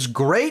Bishop is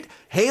great.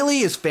 Haley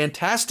is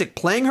fantastic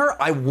playing her.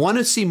 I want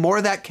to see more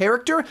of that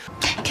character.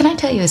 Can I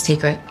tell you a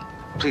secret?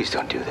 Please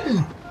don't do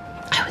this.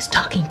 I was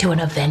talking to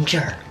an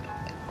Avenger.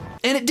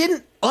 And it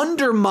didn't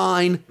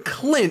undermine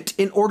Clint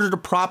in order to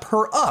prop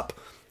her up.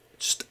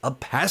 Just a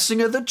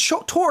passing of the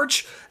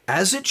torch,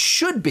 as it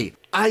should be.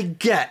 I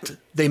get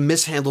they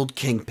mishandled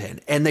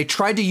Kingpin, and they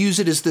tried to use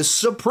it as this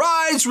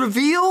surprise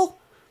reveal,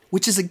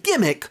 which is a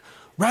gimmick,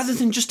 rather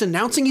than just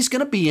announcing he's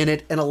going to be in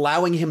it and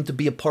allowing him to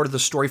be a part of the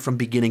story from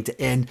beginning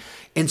to end.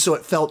 And so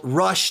it felt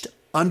rushed,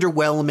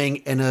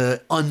 underwhelming, and an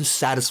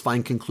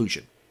unsatisfying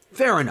conclusion.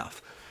 Fair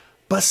enough.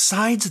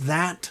 Besides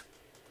that,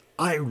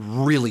 I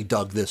really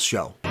dug this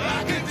show.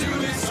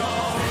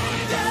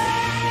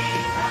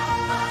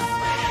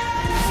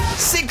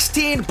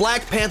 16,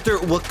 Black Panther,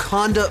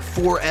 Wakanda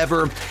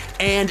Forever.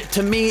 And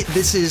to me,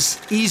 this is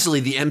easily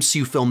the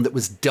MCU film that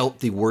was dealt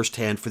the worst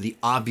hand for the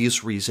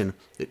obvious reason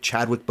that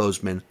Chadwick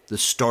Boseman, the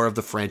star of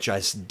the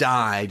franchise,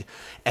 died,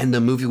 and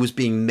the movie was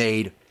being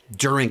made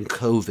during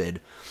COVID.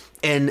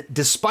 And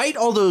despite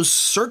all those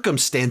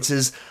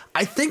circumstances,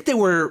 I think they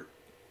were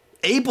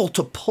able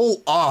to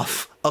pull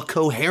off a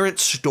coherent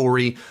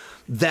story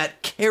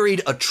that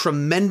carried a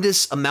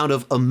tremendous amount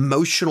of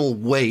emotional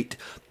weight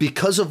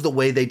because of the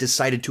way they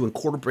decided to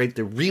incorporate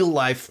the real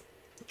life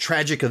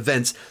tragic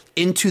events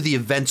into the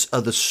events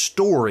of the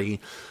story.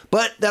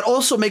 But that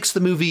also makes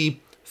the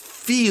movie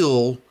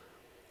feel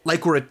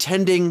like we're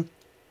attending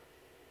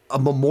a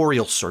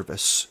memorial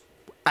service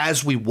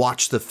as we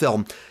watch the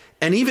film.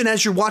 And even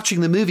as you're watching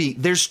the movie,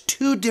 there's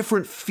two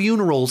different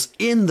funerals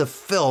in the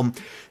film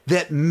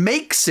that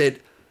makes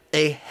it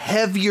a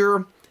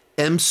heavier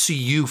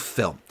MCU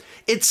film.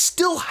 It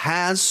still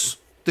has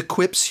the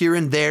quips here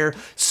and there,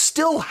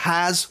 still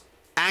has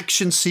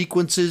action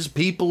sequences,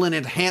 people in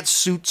enhanced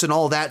suits and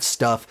all that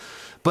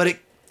stuff, but it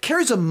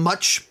carries a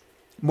much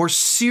more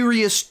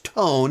serious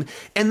tone,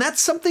 and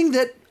that's something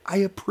that I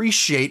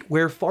appreciate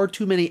where far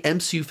too many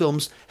MCU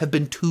films have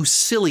been too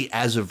silly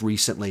as of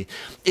recently.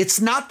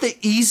 It's not the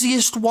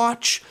easiest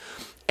watch,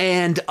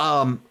 and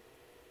I'm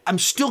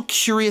still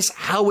curious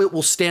how it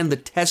will stand the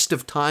test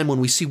of time when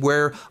we see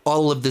where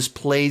all of this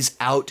plays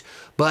out,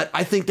 but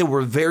I think that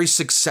we're very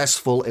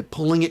successful at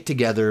pulling it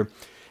together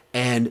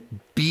and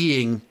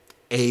being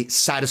a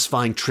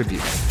satisfying tribute.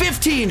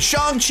 15,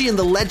 Shang-Chi and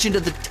the Legend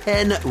of the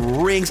Ten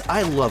Rings.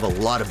 I love a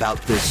lot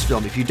about this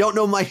film. If you don't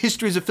know my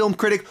history as a film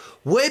critic,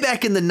 way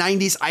back in the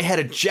 90s, I had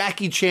a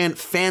Jackie Chan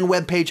fan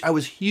webpage. I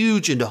was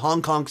huge into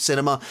Hong Kong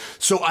cinema,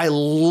 so I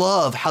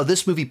love how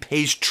this movie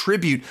pays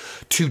tribute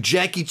to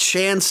Jackie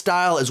Chan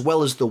style, as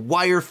well as the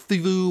Wire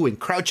Fu and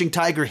Crouching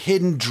Tiger,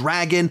 Hidden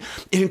Dragon.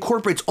 It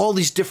incorporates all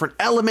these different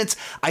elements.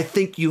 I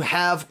think you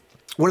have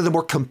one of the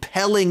more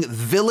compelling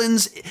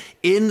villains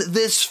in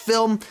this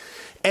film.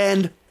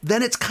 And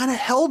then it's kind of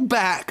held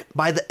back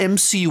by the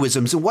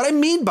MCU-isms. And what I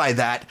mean by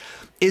that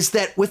is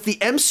that with the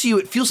MCU,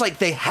 it feels like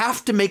they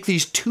have to make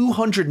these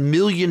 $200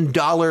 million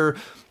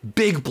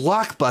big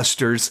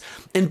blockbusters.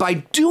 And by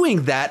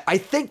doing that, I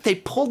think they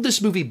pulled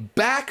this movie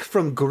back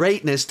from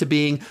greatness to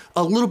being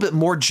a little bit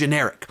more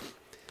generic.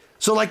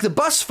 So like the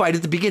bus fight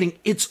at the beginning,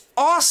 it's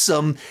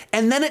awesome,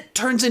 and then it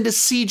turns into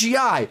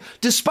CGI.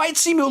 Despite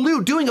Simu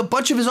Liu doing a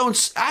bunch of his own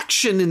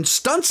action and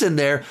stunts in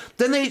there,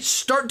 then they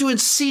start doing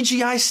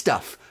CGI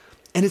stuff,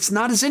 and it's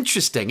not as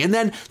interesting. And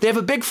then they have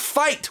a big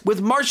fight with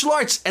martial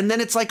arts, and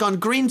then it's like on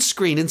green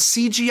screen and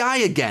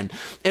CGI again.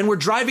 And we're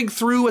driving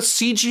through a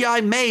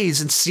CGI maze,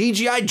 and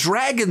CGI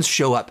dragons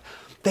show up.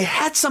 They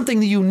had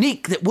something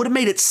unique that would have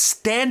made it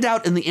stand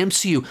out in the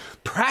MCU.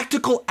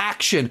 Practical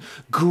action,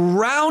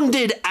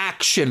 grounded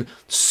action,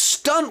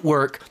 stunt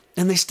work,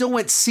 and they still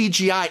went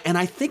CGI, and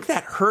I think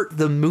that hurt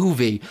the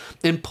movie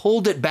and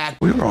pulled it back.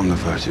 We were on the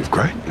verge of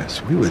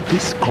greatness. We were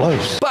this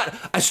close. But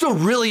I still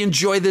really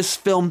enjoy this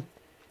film.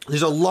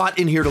 There's a lot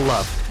in here to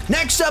love.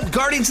 Next up,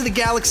 Guardians of the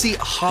Galaxy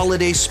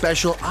Holiday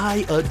Special.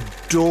 I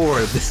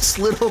adore this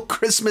little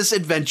Christmas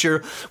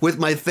adventure with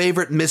my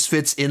favorite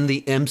misfits in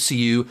the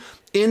MCU.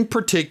 In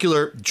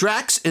particular,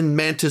 Drax and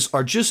Mantis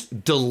are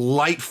just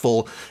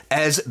delightful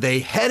as they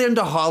head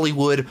into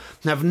Hollywood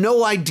and have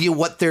no idea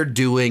what they're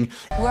doing.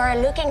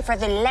 We're looking for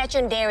the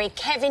legendary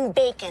Kevin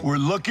Bacon. We're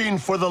looking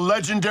for the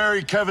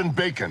legendary Kevin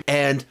Bacon.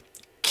 And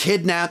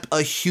kidnap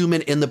a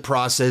human in the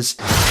process.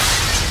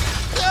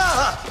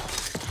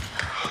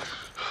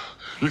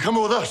 You're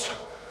coming with us.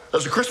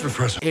 That's a Christmas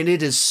present. And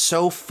it is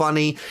so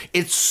funny.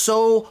 It's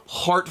so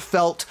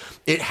heartfelt.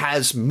 It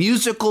has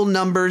musical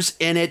numbers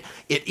in it.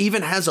 It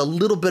even has a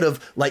little bit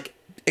of like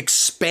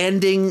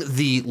expanding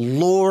the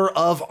lore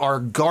of our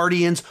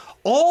Guardians,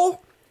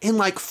 all in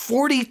like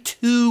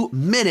 42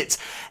 minutes.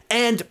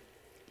 And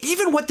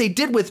even what they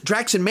did with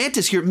Drax and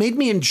Mantis here made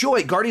me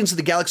enjoy Guardians of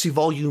the Galaxy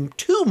Volume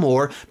 2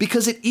 more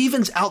because it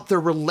evens out their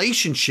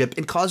relationship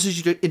and causes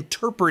you to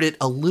interpret it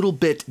a little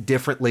bit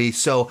differently.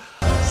 So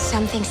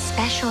something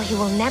special he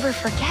will never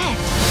forget.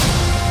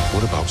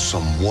 What about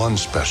someone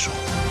special?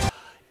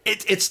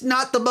 It's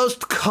not the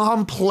most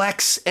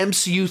complex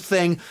MCU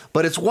thing,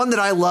 but it's one that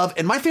I love,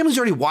 and my family's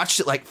already watched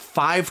it like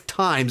 5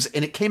 times,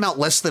 and it came out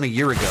less than a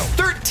year ago.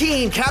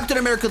 13, Captain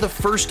America: The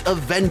First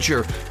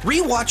Avenger.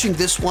 Rewatching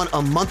this one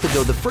a month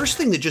ago, the first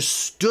thing that just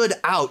stood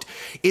out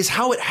is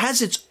how it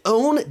has its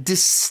own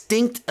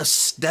distinct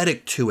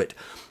aesthetic to it.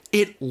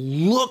 It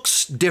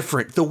looks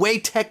different. The way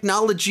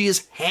technology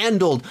is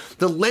handled,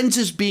 the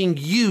lenses being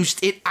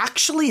used, it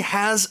actually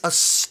has a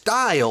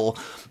style.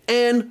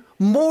 And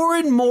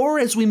more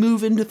as we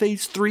move into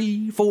phase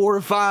 3,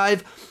 4,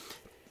 5,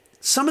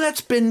 some of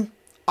that's been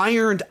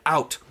ironed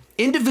out.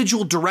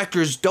 Individual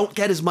directors don't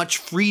get as much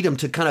freedom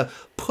to kind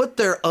of put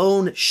their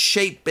own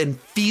shape and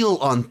feel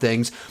on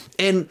things.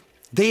 And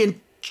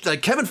Kevin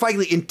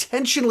Feige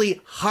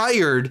intentionally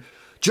hired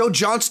Joe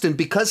Johnston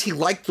because he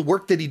liked the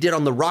work that he did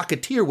on The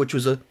Rocketeer, which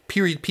was a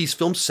period piece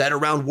film set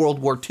around World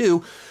War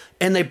II.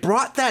 And they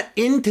brought that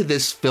into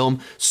this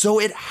film so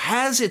it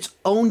has its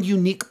own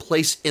unique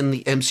place in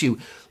the MCU.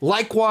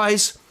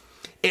 Likewise,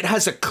 it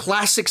has a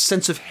classic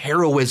sense of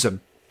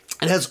heroism.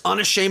 It has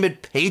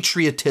unashamed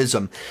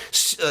patriotism.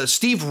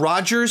 Steve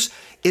Rogers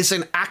is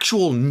an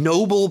actual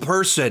noble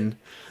person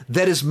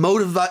that is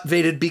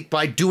motivated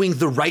by doing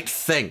the right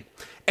thing.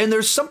 And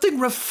there's something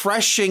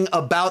refreshing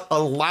about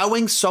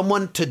allowing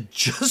someone to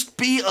just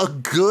be a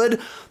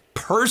good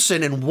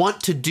person and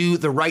want to do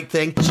the right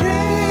thing.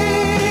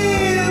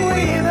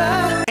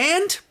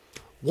 And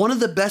one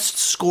of the best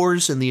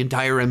scores in the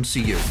entire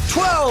MCU.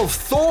 12,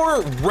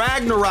 Thor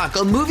Ragnarok,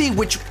 a movie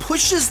which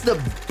pushes the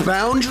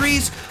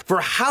boundaries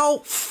for how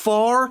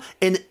far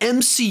an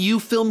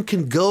MCU film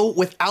can go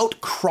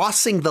without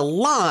crossing the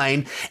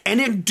line, and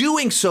in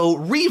doing so,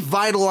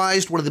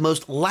 revitalized one of the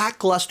most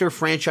lackluster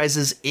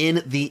franchises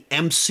in the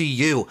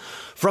MCU.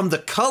 From the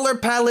color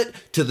palette,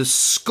 to the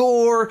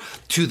score,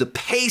 to the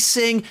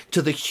pacing,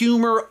 to the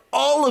humor,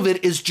 all of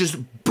it is just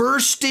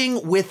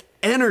bursting with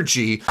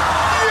energy.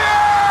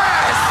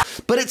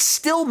 But it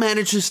still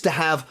manages to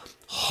have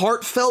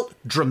heartfelt,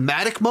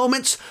 dramatic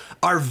moments.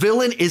 Our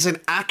villain is an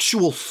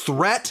actual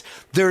threat.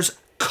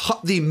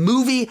 The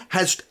movie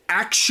has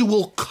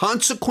actual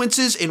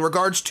consequences in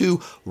regards to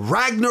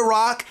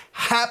Ragnarok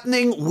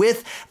happening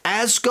with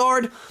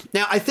Asgard.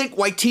 Now, I think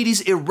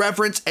Waititi's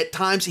irreverence at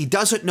times, he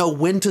doesn't know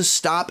when to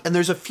stop, and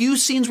there's a few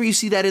scenes where you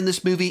see that in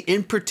this movie,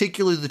 in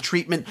particular the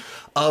treatment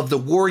of the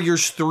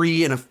Warriors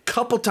 3, and a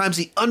couple times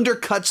he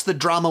undercuts the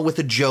drama with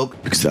a joke.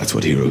 Because that's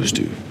what heroes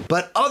do.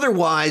 But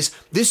otherwise,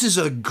 this is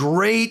a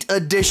great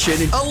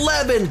addition.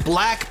 11,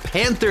 Black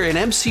Panther, an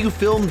MCU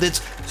film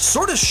that's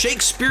sort of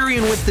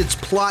Shakespearean with its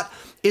plot.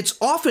 It's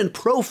often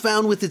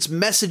profound with its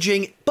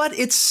messaging, but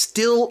it's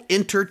still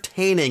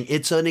entertaining.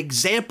 It's an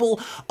example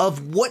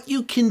of what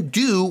you can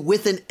do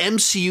with an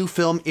MCU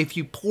film if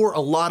you pour a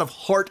lot of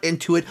heart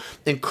into it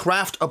and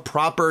craft a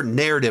proper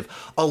narrative.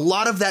 A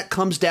lot of that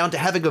comes down to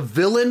having a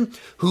villain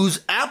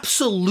who's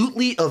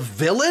absolutely a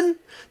villain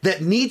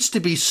that needs to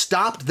be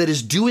stopped, that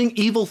is doing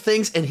evil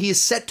things, and he is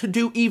set to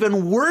do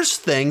even worse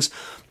things.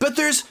 But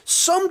there's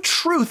some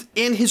truth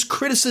in his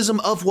criticism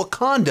of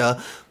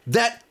Wakanda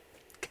that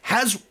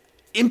has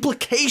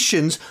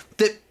implications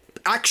that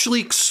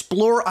actually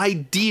explore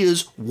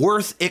ideas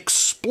worth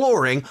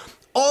exploring,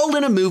 all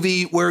in a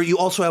movie where you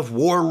also have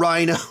war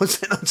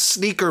rhinos and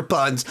sneaker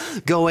puns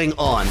going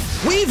on.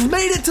 We've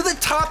made it to the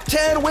top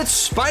 10 with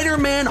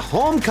Spider-Man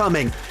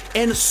Homecoming,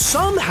 and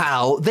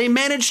somehow they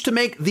managed to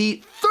make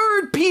the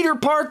third Peter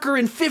Parker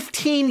in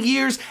 15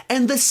 years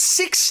and the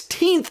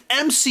 16th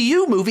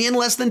MCU movie in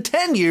less than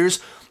 10 years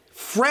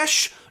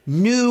fresh,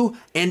 new,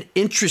 and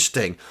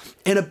interesting.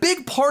 And a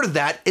big part of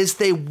that is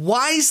they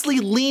wisely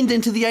leaned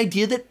into the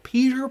idea that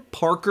Peter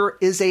Parker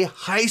is a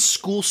high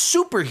school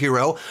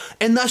superhero,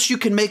 and thus you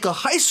can make a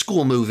high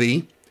school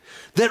movie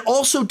that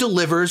also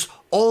delivers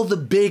all the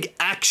big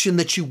action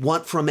that you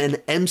want from an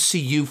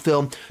MCU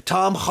film.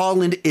 Tom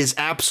Holland is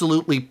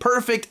absolutely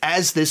perfect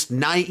as this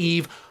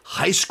naive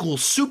high school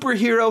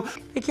superhero.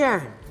 Hey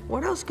Karen,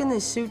 what else can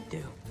this suit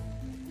do?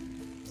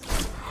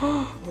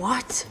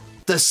 What?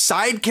 The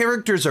side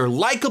characters are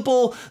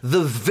likable.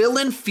 The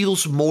villain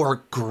feels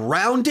more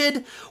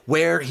grounded,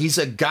 where he's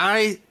a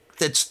guy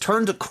that's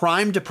turned to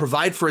crime to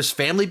provide for his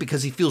family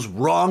because he feels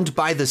wronged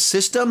by the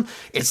system.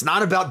 It's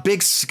not about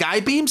big sky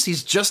beams.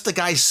 He's just a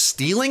guy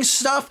stealing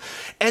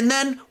stuff. And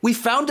then we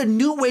found a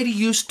new way to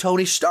use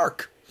Tony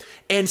Stark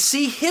and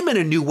see him in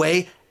a new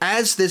way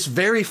as this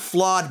very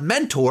flawed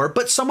mentor,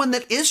 but someone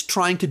that is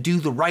trying to do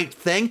the right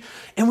thing.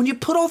 And when you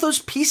put all those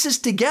pieces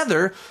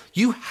together,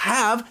 you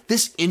have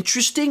this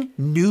interesting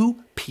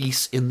new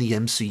piece in the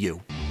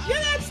MCU. You're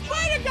that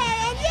Spider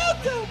guy on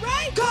YouTube,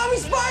 right? Call me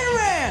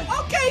Spider-Man!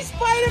 Okay,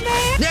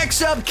 Spider-Man!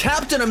 Next up,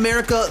 Captain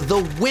America,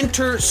 the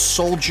Winter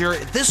Soldier.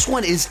 This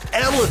one is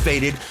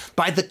elevated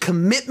by the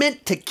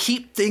commitment to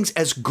keep things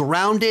as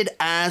grounded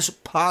as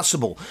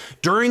possible.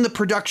 During the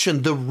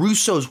production, the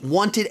Russos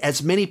wanted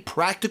as many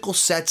practical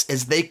sets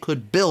as they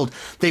could build.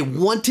 They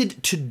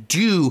wanted to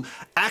do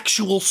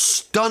actual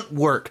stunt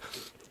work,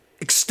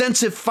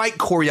 extensive fight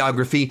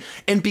choreography,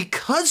 and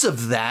because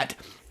of that,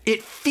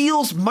 it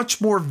feels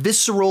much more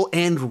visceral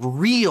and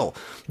real.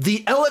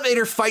 The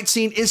elevator fight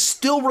scene is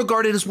still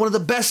regarded as one of the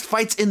best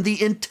fights in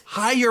the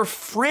entire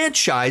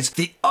franchise.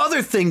 The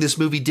other thing this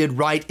movie did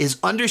right is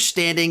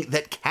understanding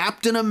that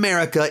Captain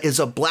America is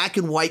a black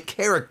and white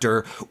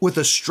character with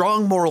a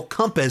strong moral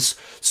compass,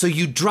 so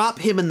you drop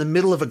him in the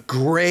middle of a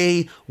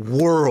gray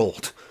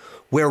world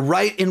where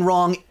right and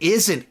wrong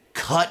isn't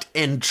cut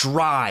and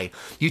dry.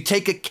 You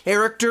take a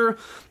character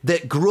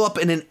that grew up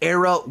in an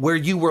era where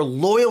you were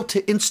loyal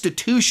to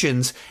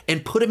institutions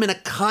and put him in a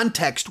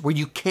context where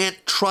you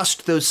can't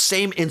trust those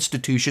same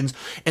institutions,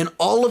 and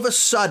all of a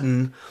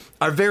sudden,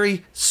 our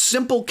very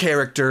simple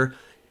character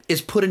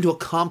is put into a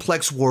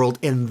complex world,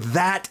 and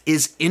that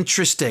is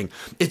interesting.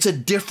 It's a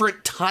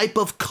different type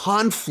of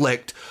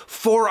conflict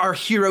for our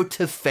hero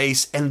to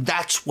face, and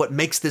that's what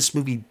makes this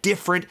movie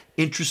different,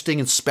 interesting,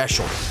 and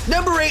special.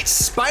 Number 8,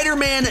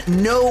 Spider-Man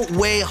No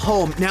Way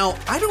Home. Now,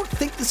 I don't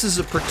think this is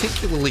a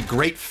particularly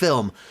great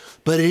film,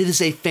 but it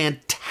is a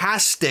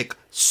fantastic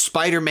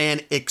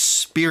Spider-Man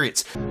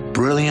experience.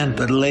 Brilliant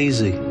but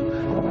lazy.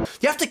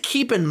 You have to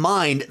keep in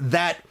mind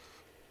that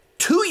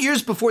 2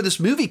 years before this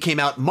movie came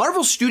out,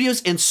 Marvel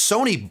Studios and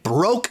Sony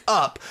broke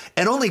up,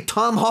 and only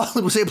Tom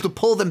Holland was able to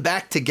pull them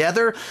back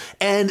together.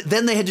 And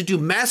then they had to do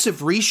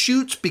massive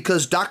reshoots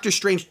because Doctor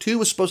Strange 2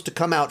 was supposed to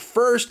come out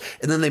first,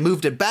 and then they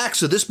moved it back.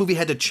 So this movie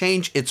had to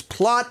change its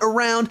plot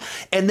around.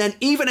 And then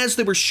even as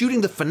they were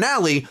shooting the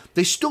finale,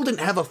 they still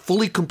didn't have a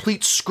fully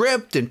complete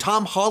script, and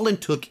Tom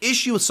Holland took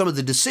issue with some of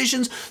the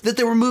decisions that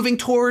they were moving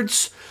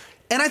towards.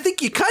 And I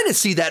think you kind of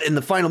see that in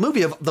the final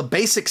movie of the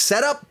basic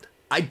setup.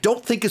 I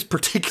don't think is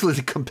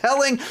particularly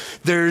compelling.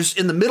 There's,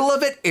 in the middle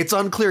of it, it's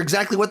unclear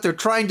exactly what they're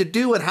trying to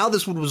do and how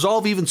this would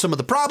resolve even some of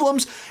the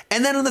problems.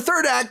 And then in the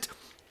third act,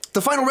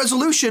 the final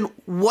resolution,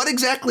 what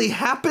exactly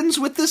happens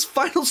with this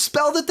final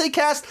spell that they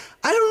cast?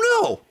 I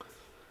don't know.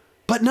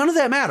 But none of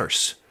that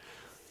matters.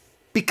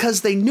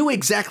 Because they knew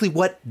exactly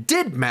what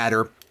did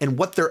matter and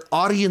what their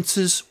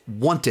audiences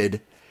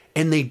wanted.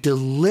 And they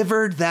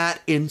delivered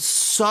that in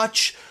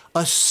such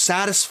a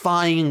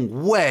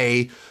satisfying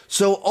way.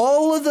 So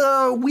all of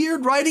the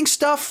weird writing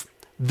stuff,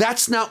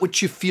 that's not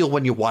what you feel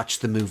when you watch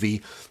the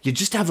movie. You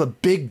just have a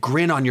big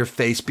grin on your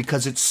face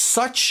because it's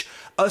such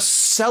a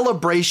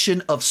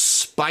celebration of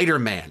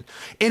Spider-Man.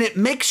 And it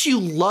makes you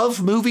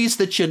love movies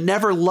that you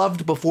never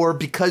loved before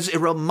because it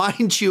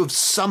reminds you of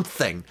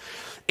something.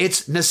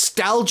 It's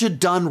nostalgia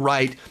done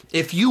right.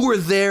 If you were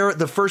there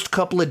the first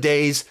couple of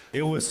days,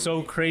 it was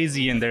so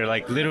crazy in there.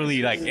 Like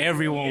literally, like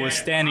everyone was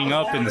standing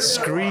up and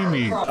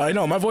screaming. I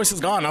know, my voice is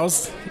gone. I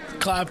was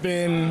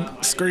clapping,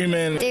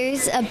 screaming.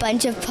 There's a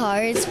bunch of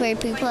parts where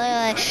people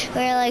are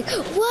like,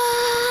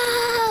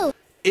 whoa!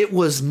 It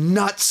was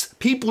nuts.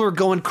 People are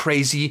going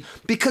crazy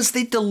because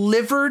they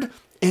delivered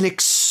an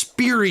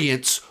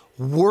experience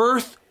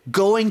worth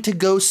going to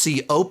go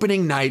see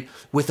opening night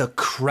with a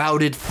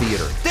crowded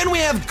theater. Then we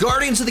have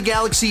Guardians of the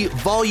Galaxy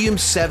Volume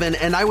 7,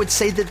 and I would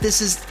say that this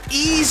is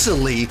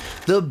easily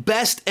the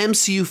best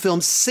MCU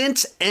film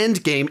since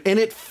Endgame, and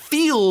it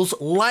feels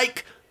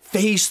like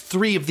Phase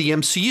 3 of the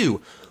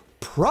MCU.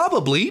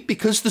 Probably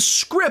because the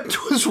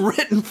script was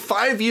written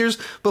 5 years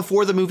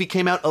before the movie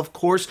came out. Of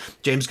course,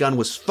 James Gunn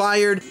was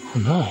fired. Oh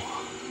no.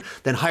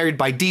 Then hired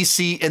by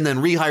DC and then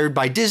rehired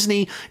by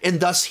Disney, and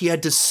thus he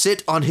had to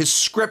sit on his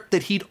script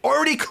that he'd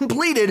already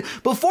completed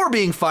before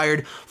being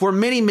fired for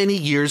many, many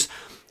years.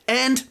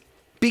 And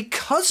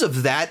because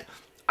of that,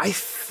 I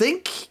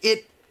think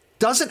it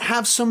doesn't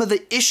have some of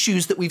the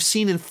issues that we've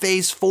seen in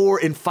Phase 4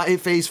 and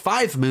Phase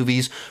 5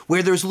 movies,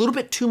 where there's a little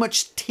bit too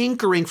much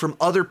tinkering from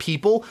other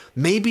people.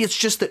 Maybe it's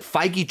just that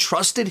Feige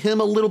trusted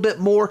him a little bit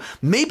more.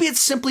 Maybe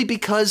it's simply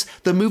because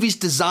the movie's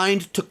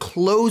designed to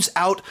close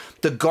out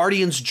the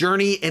Guardians'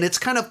 journey, and it's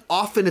kind of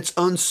off in its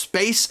own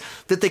space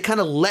that they kind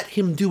of let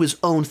him do his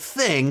own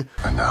thing.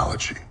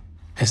 Analogy.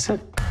 Is it?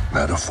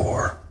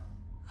 Metaphor.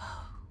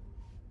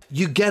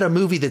 You get a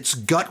movie that's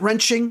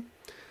gut-wrenching,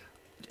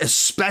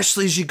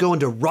 especially as you go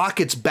into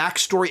Rocket's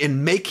backstory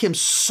and make him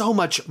so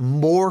much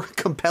more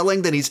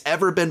compelling than he's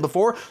ever been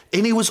before.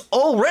 And he was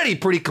already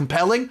pretty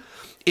compelling.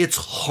 It's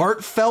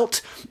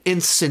heartfelt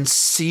and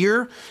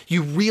sincere.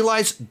 You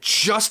realize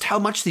just how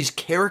much these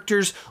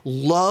characters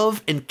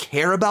love and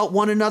care about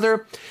one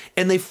another.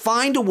 And they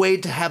find a way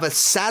to have a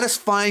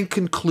satisfying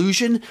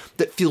conclusion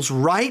that feels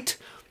right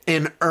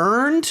and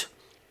earned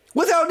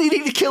without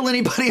needing to kill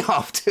anybody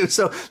off too.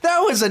 So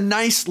that was a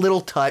nice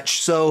little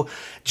touch. So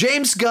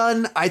James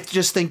Gunn, I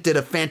just think, did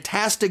a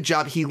fantastic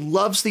job. He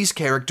loves these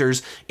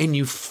characters, and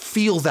you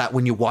feel that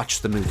when you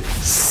watch the movie.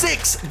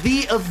 6,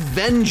 The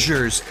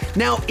Avengers.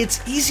 Now,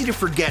 it's easy to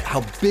forget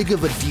how big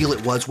of a deal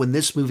it was when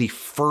this movie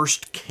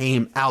first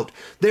came out.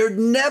 There'd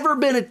never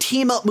been a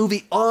team-up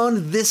movie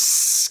on this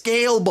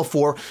scale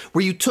before,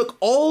 where you took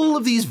all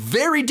of these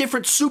very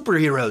different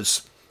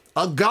superheroes,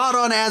 a god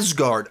on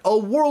Asgard, a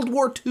World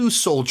War II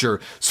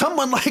soldier,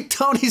 someone like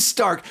Tony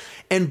Stark,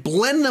 and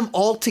blend them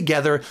all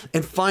together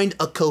and find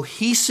a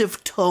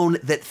cohesive tone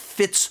that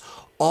fits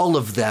all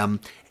of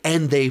them.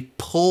 And they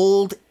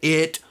pulled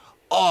it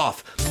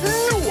off.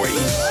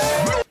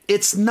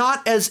 It's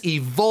not as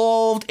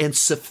evolved and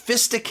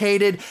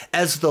sophisticated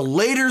as the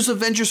later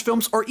Avengers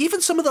films or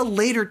even some of the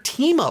later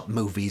team-up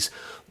movies,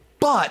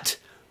 but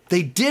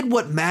they did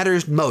what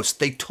matters most.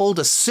 They told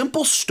a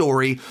simple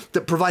story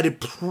that provided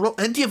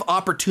plenty of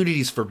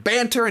opportunities for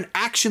banter and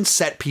action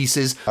set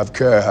pieces. I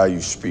care how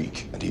you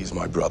speak, and he's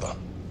my brother.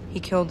 He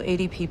killed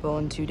 80 people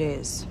in 2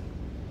 days.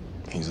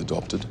 He's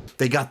adopted.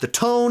 They got the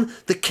tone,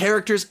 the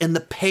characters, and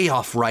the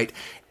payoff right,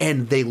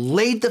 and they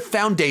laid the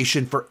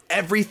foundation for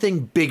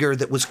everything bigger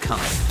that was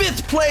coming.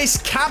 5th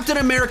place, Captain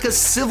America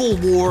Civil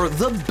War,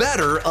 the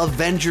better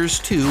Avengers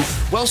 2,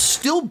 while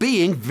still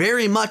being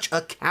very much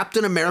a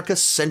Captain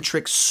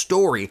America-centric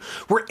story,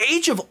 where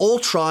Age of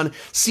Ultron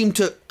seemed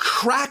to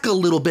crack a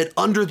little bit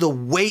under the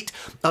weight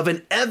of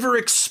an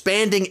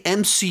ever-expanding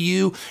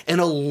MCU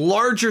and a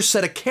larger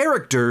set of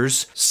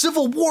characters.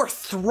 Civil War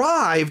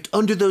thrived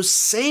under those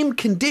same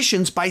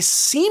conditions by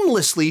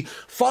seamlessly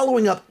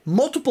following up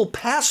multiple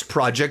past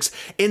projects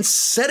and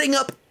setting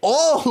up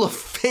all of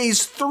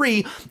Phase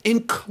 3,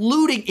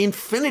 including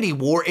Infinity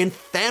War and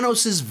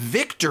Thanos'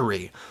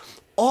 victory,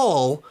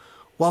 all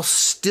while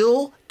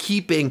still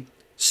keeping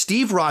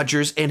Steve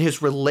Rogers and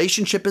his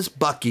relationship as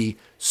Bucky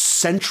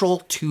central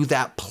to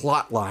that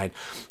plotline.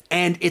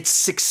 And it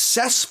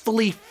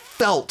successfully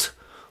felt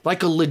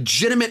like a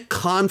legitimate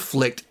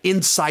conflict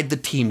inside the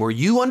team, where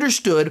you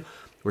understood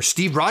where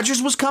Steve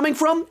Rogers was coming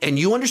from, and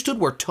you understood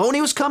where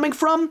Tony was coming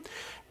from,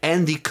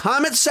 and the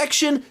comment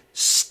section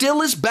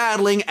still is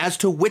battling as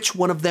to which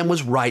one of them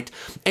was right.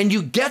 And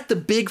you get the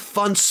big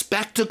fun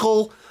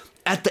spectacle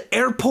at the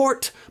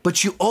airport,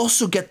 but you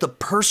also get the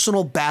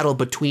personal battle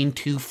between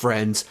two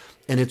friends,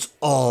 and it's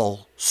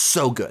all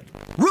so good.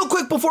 Real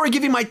quick before I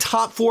give you my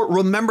top 4,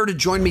 remember to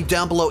join me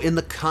down below in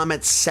the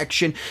comments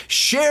section.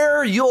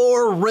 Share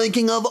your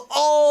ranking of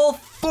all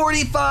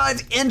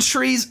 45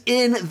 entries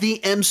in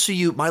the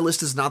MCU. My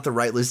list is not the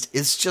right list,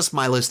 it's just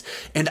my list,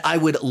 and I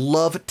would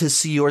love to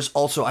see yours.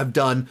 Also, I've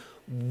done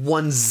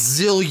 1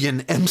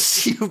 zillion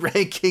MCU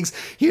rankings,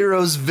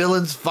 heroes,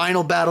 villains,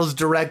 final battles,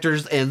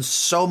 directors, and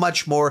so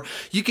much more.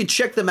 You can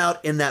check them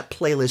out in that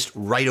playlist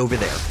right over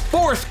there.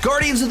 4th,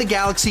 Guardians of the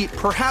Galaxy,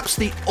 perhaps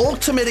the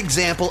ultimate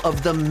example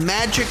of the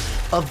magic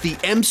of the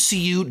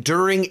MCU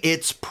during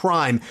its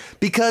prime,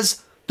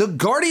 because the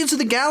Guardians of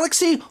the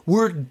Galaxy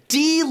were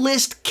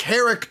D-list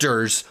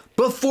characters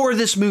before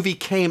this movie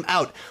came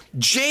out.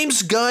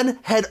 James Gunn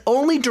had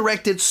only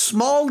directed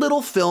small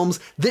little films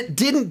that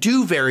didn't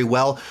do very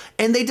well,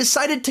 and they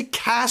decided to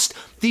cast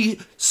the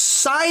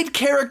side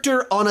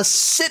character on a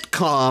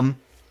sitcom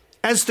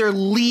as their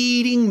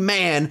leading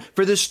man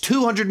for this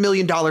 $200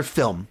 million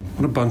film.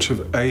 What a bunch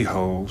of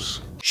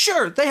a-holes.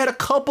 Sure, they had a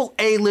couple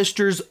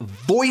A-listers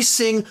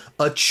voicing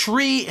a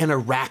tree and a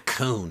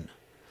raccoon,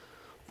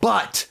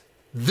 but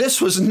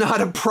this was not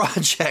a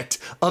project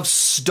of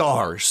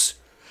stars.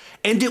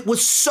 And it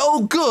was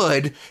so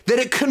good that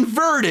it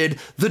converted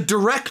the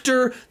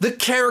director, the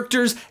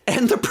characters,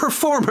 and the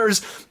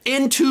performers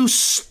into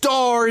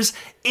stars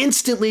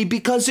instantly,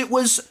 because it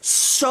was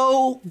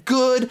so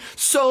good,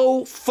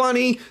 so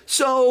funny,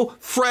 so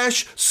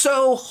fresh,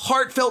 so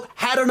heartfelt,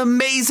 had an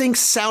amazing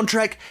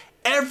soundtrack.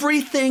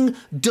 Everything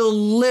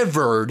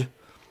delivered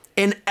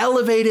and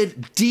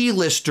elevated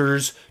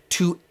D-listers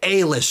to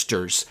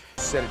A-listers.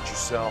 Said it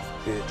yourself,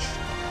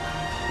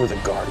 bitch. We're the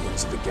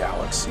Guardians of the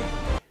Galaxy.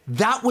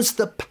 That was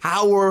the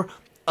power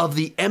of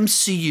the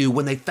MCU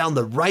when they found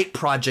the right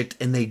project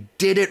and they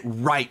did it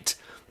right.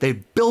 They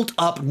built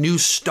up new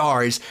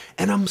stars,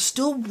 and I'm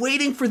still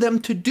waiting for them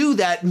to do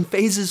that in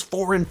phases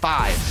 4 and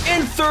 5.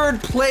 In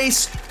 3rd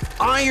place,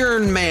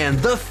 Iron Man.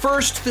 The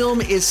first film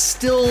is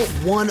still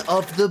one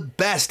of the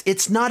best.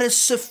 It's not as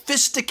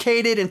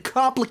sophisticated and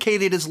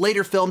complicated as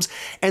later films,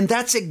 and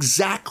that's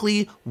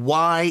exactly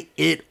why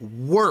it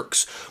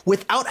works.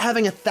 Without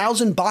having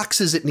 1,000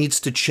 boxes it needs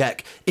to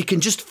check, it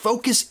can just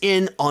focus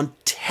in on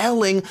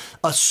telling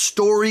a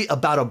story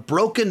about a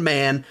broken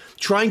man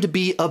trying to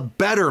be a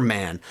better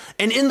man.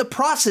 And in the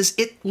process,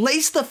 it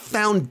lays the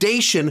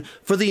foundation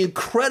for the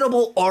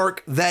incredible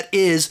arc that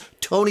is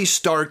Tony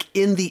Stark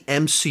in the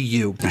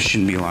MCU. I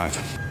shouldn't be alive,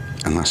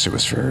 unless it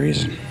was for a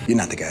reason. You're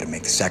not the guy to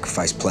make the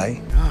sacrifice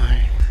play.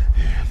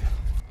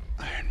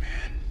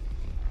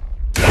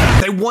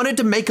 They wanted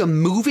to make a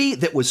movie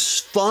that was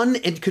fun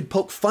and could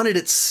poke fun at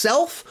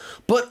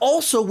itself, but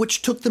also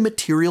which took the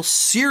material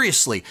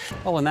seriously.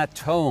 Well, and that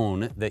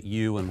tone that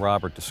you and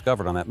Robert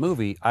discovered on that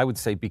movie, I would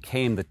say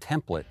became the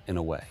template in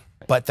a way.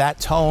 But that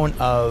tone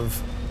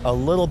of a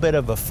little bit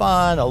of a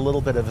fun, a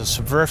little bit of a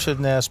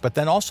subversiveness, but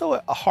then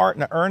also a heart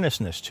and an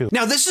earnestness too.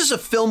 Now, this is a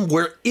film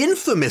where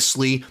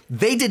infamously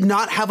they did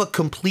not have a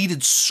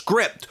completed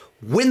script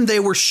when they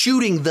were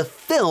shooting the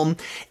film,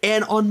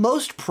 and on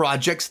most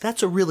projects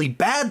that's a really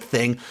bad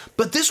thing,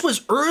 but this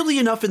was early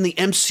enough in the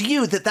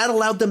MCU that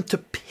allowed them to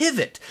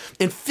pivot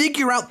and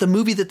figure out the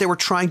movie that they were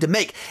trying to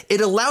make.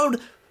 It allowed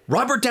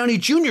Robert Downey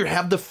Jr.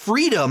 have the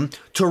freedom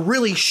to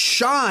really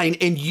shine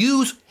and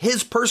use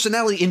his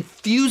personality,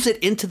 infuse it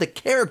into the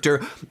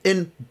character,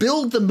 and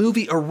build the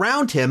movie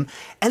around him.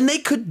 And they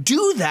could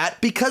do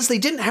that because they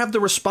didn't have the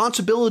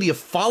responsibility of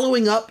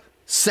following up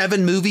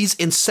 7 movies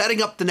and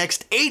setting up the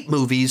next 8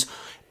 movies.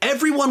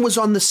 Everyone was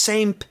on the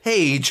same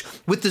page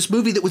with this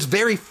movie that was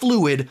very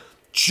fluid,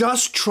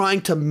 just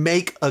trying to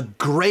make a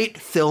great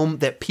film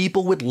that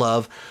people would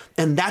love.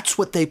 And that's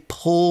what they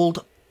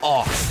pulled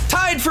off.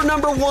 Tied for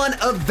number 1,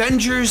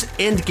 Avengers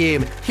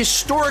Endgame.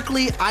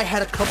 Historically, I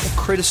had a couple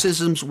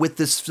criticisms with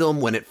this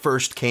film when it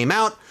first came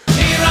out.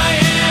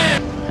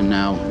 And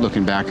now,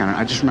 looking back on it,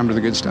 I just remember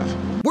the good stuff.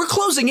 We're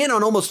closing in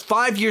on almost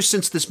 5 years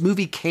since this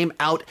movie came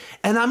out,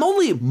 and I'm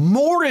only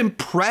more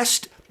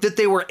impressed that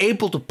they were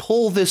able to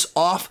pull this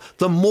off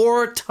the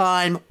more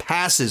time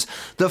passes.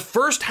 The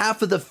first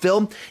half of the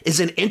film is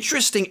an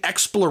interesting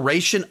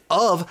exploration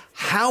of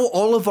how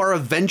all of our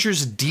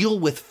Avengers deal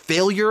with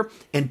failure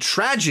and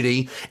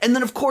tragedy. And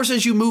then, of course,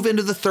 as you move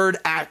into the third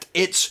act,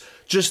 it's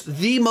just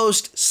the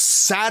most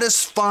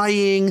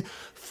satisfying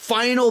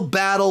final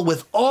battle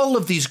with all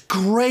of these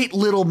great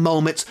little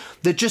moments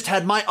that just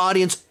had my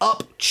audience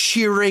up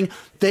cheering.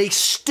 They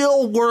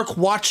still work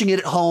watching it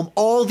at home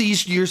all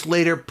these years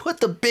later, put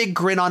the big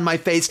grin on my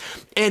face,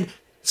 and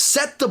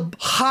set the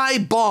high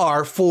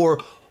bar for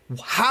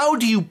how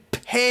do you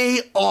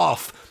pay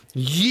off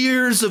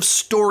years of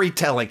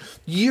storytelling,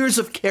 years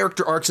of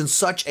character arcs in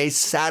such a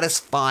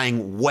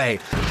satisfying way.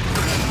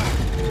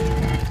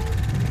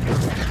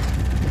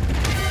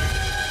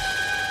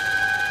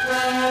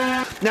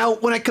 Now,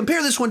 when I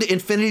compare this one to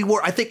Infinity War,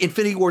 I think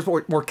Infinity War is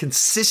more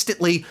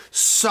consistently,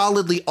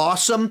 solidly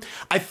awesome.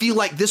 I feel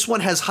like this one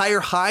has higher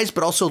highs,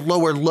 but also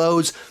lower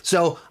lows,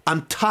 so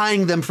I'm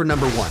tying them for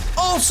number 1.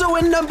 Also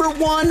in number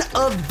 1,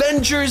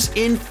 Avengers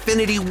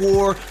Infinity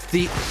War,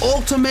 the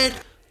ultimate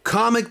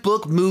comic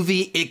book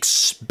movie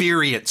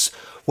experience,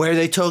 where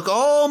they took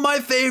all my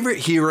favorite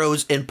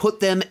heroes and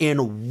put them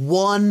in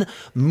one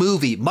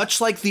movie.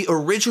 Much like the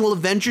original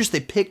Avengers,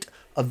 they picked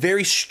a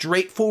very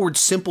straightforward,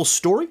 simple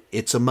story.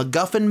 It's a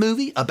MacGuffin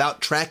movie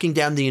about tracking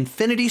down the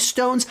Infinity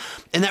Stones,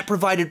 and that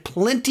provided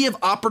plenty of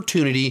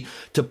opportunity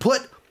to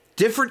put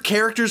different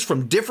characters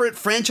from different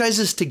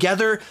franchises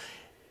together,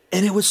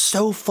 and it was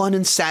so fun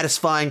and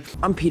satisfying.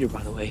 I'm Peter,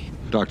 by the way.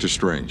 Doctor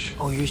Strange.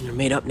 Oh, you're using your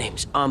made-up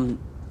names. I'm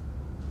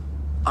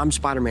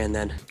Spider-Man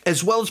then.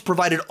 As well as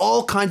provided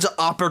all kinds of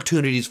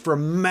opportunities for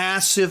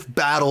massive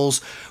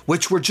battles,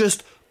 which were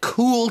just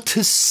cool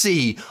to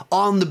see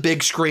on the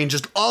big screen,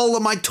 just all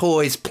of my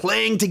toys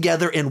playing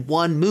together in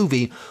one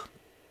movie.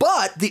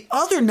 But the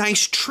other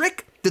nice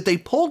trick that they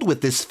pulled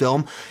with this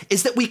film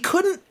is that we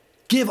couldn't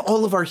give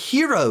all of our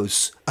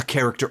heroes a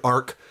character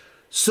arc,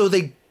 so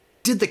they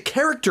did the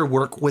character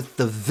work with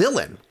the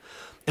villain.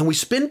 And we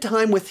spend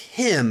time with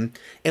him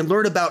and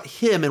learn about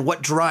him and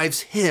what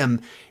drives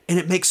him, and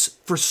it makes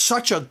for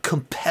such a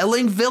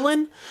compelling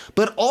villain,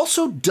 but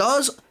also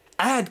does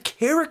add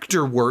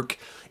character work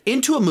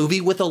into a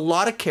movie with a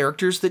lot of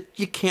characters that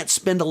you can't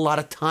spend a lot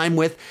of time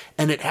with,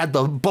 and it had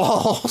the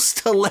balls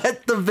to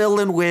let the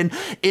villain win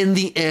in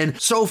the end.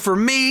 So for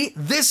me,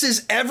 this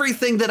is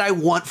everything that I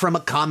want from a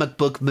comic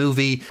book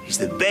movie. He's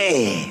the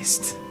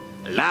best.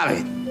 I love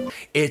it.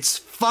 It's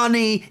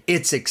funny,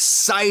 it's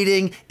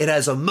exciting, it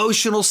has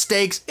emotional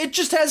stakes, it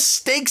just has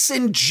stakes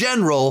in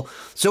general,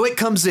 so it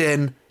comes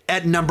in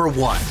at number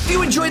 1. If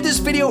you enjoyed this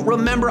video,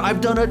 remember I've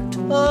done a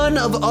ton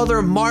of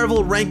other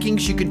Marvel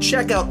rankings. You can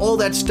check out all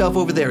that stuff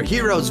over there.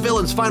 Heroes,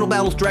 villains, final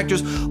battles,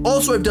 directors.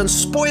 Also, I've done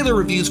spoiler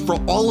reviews for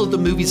all of the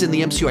movies in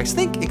the MCU, I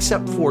think,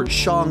 except for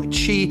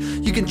Shang-Chi.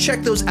 You can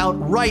check those out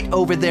right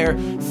over there.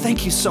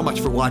 Thank you so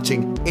much for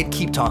watching, and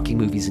keep talking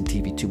movies and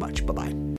TV too much. Bye-bye.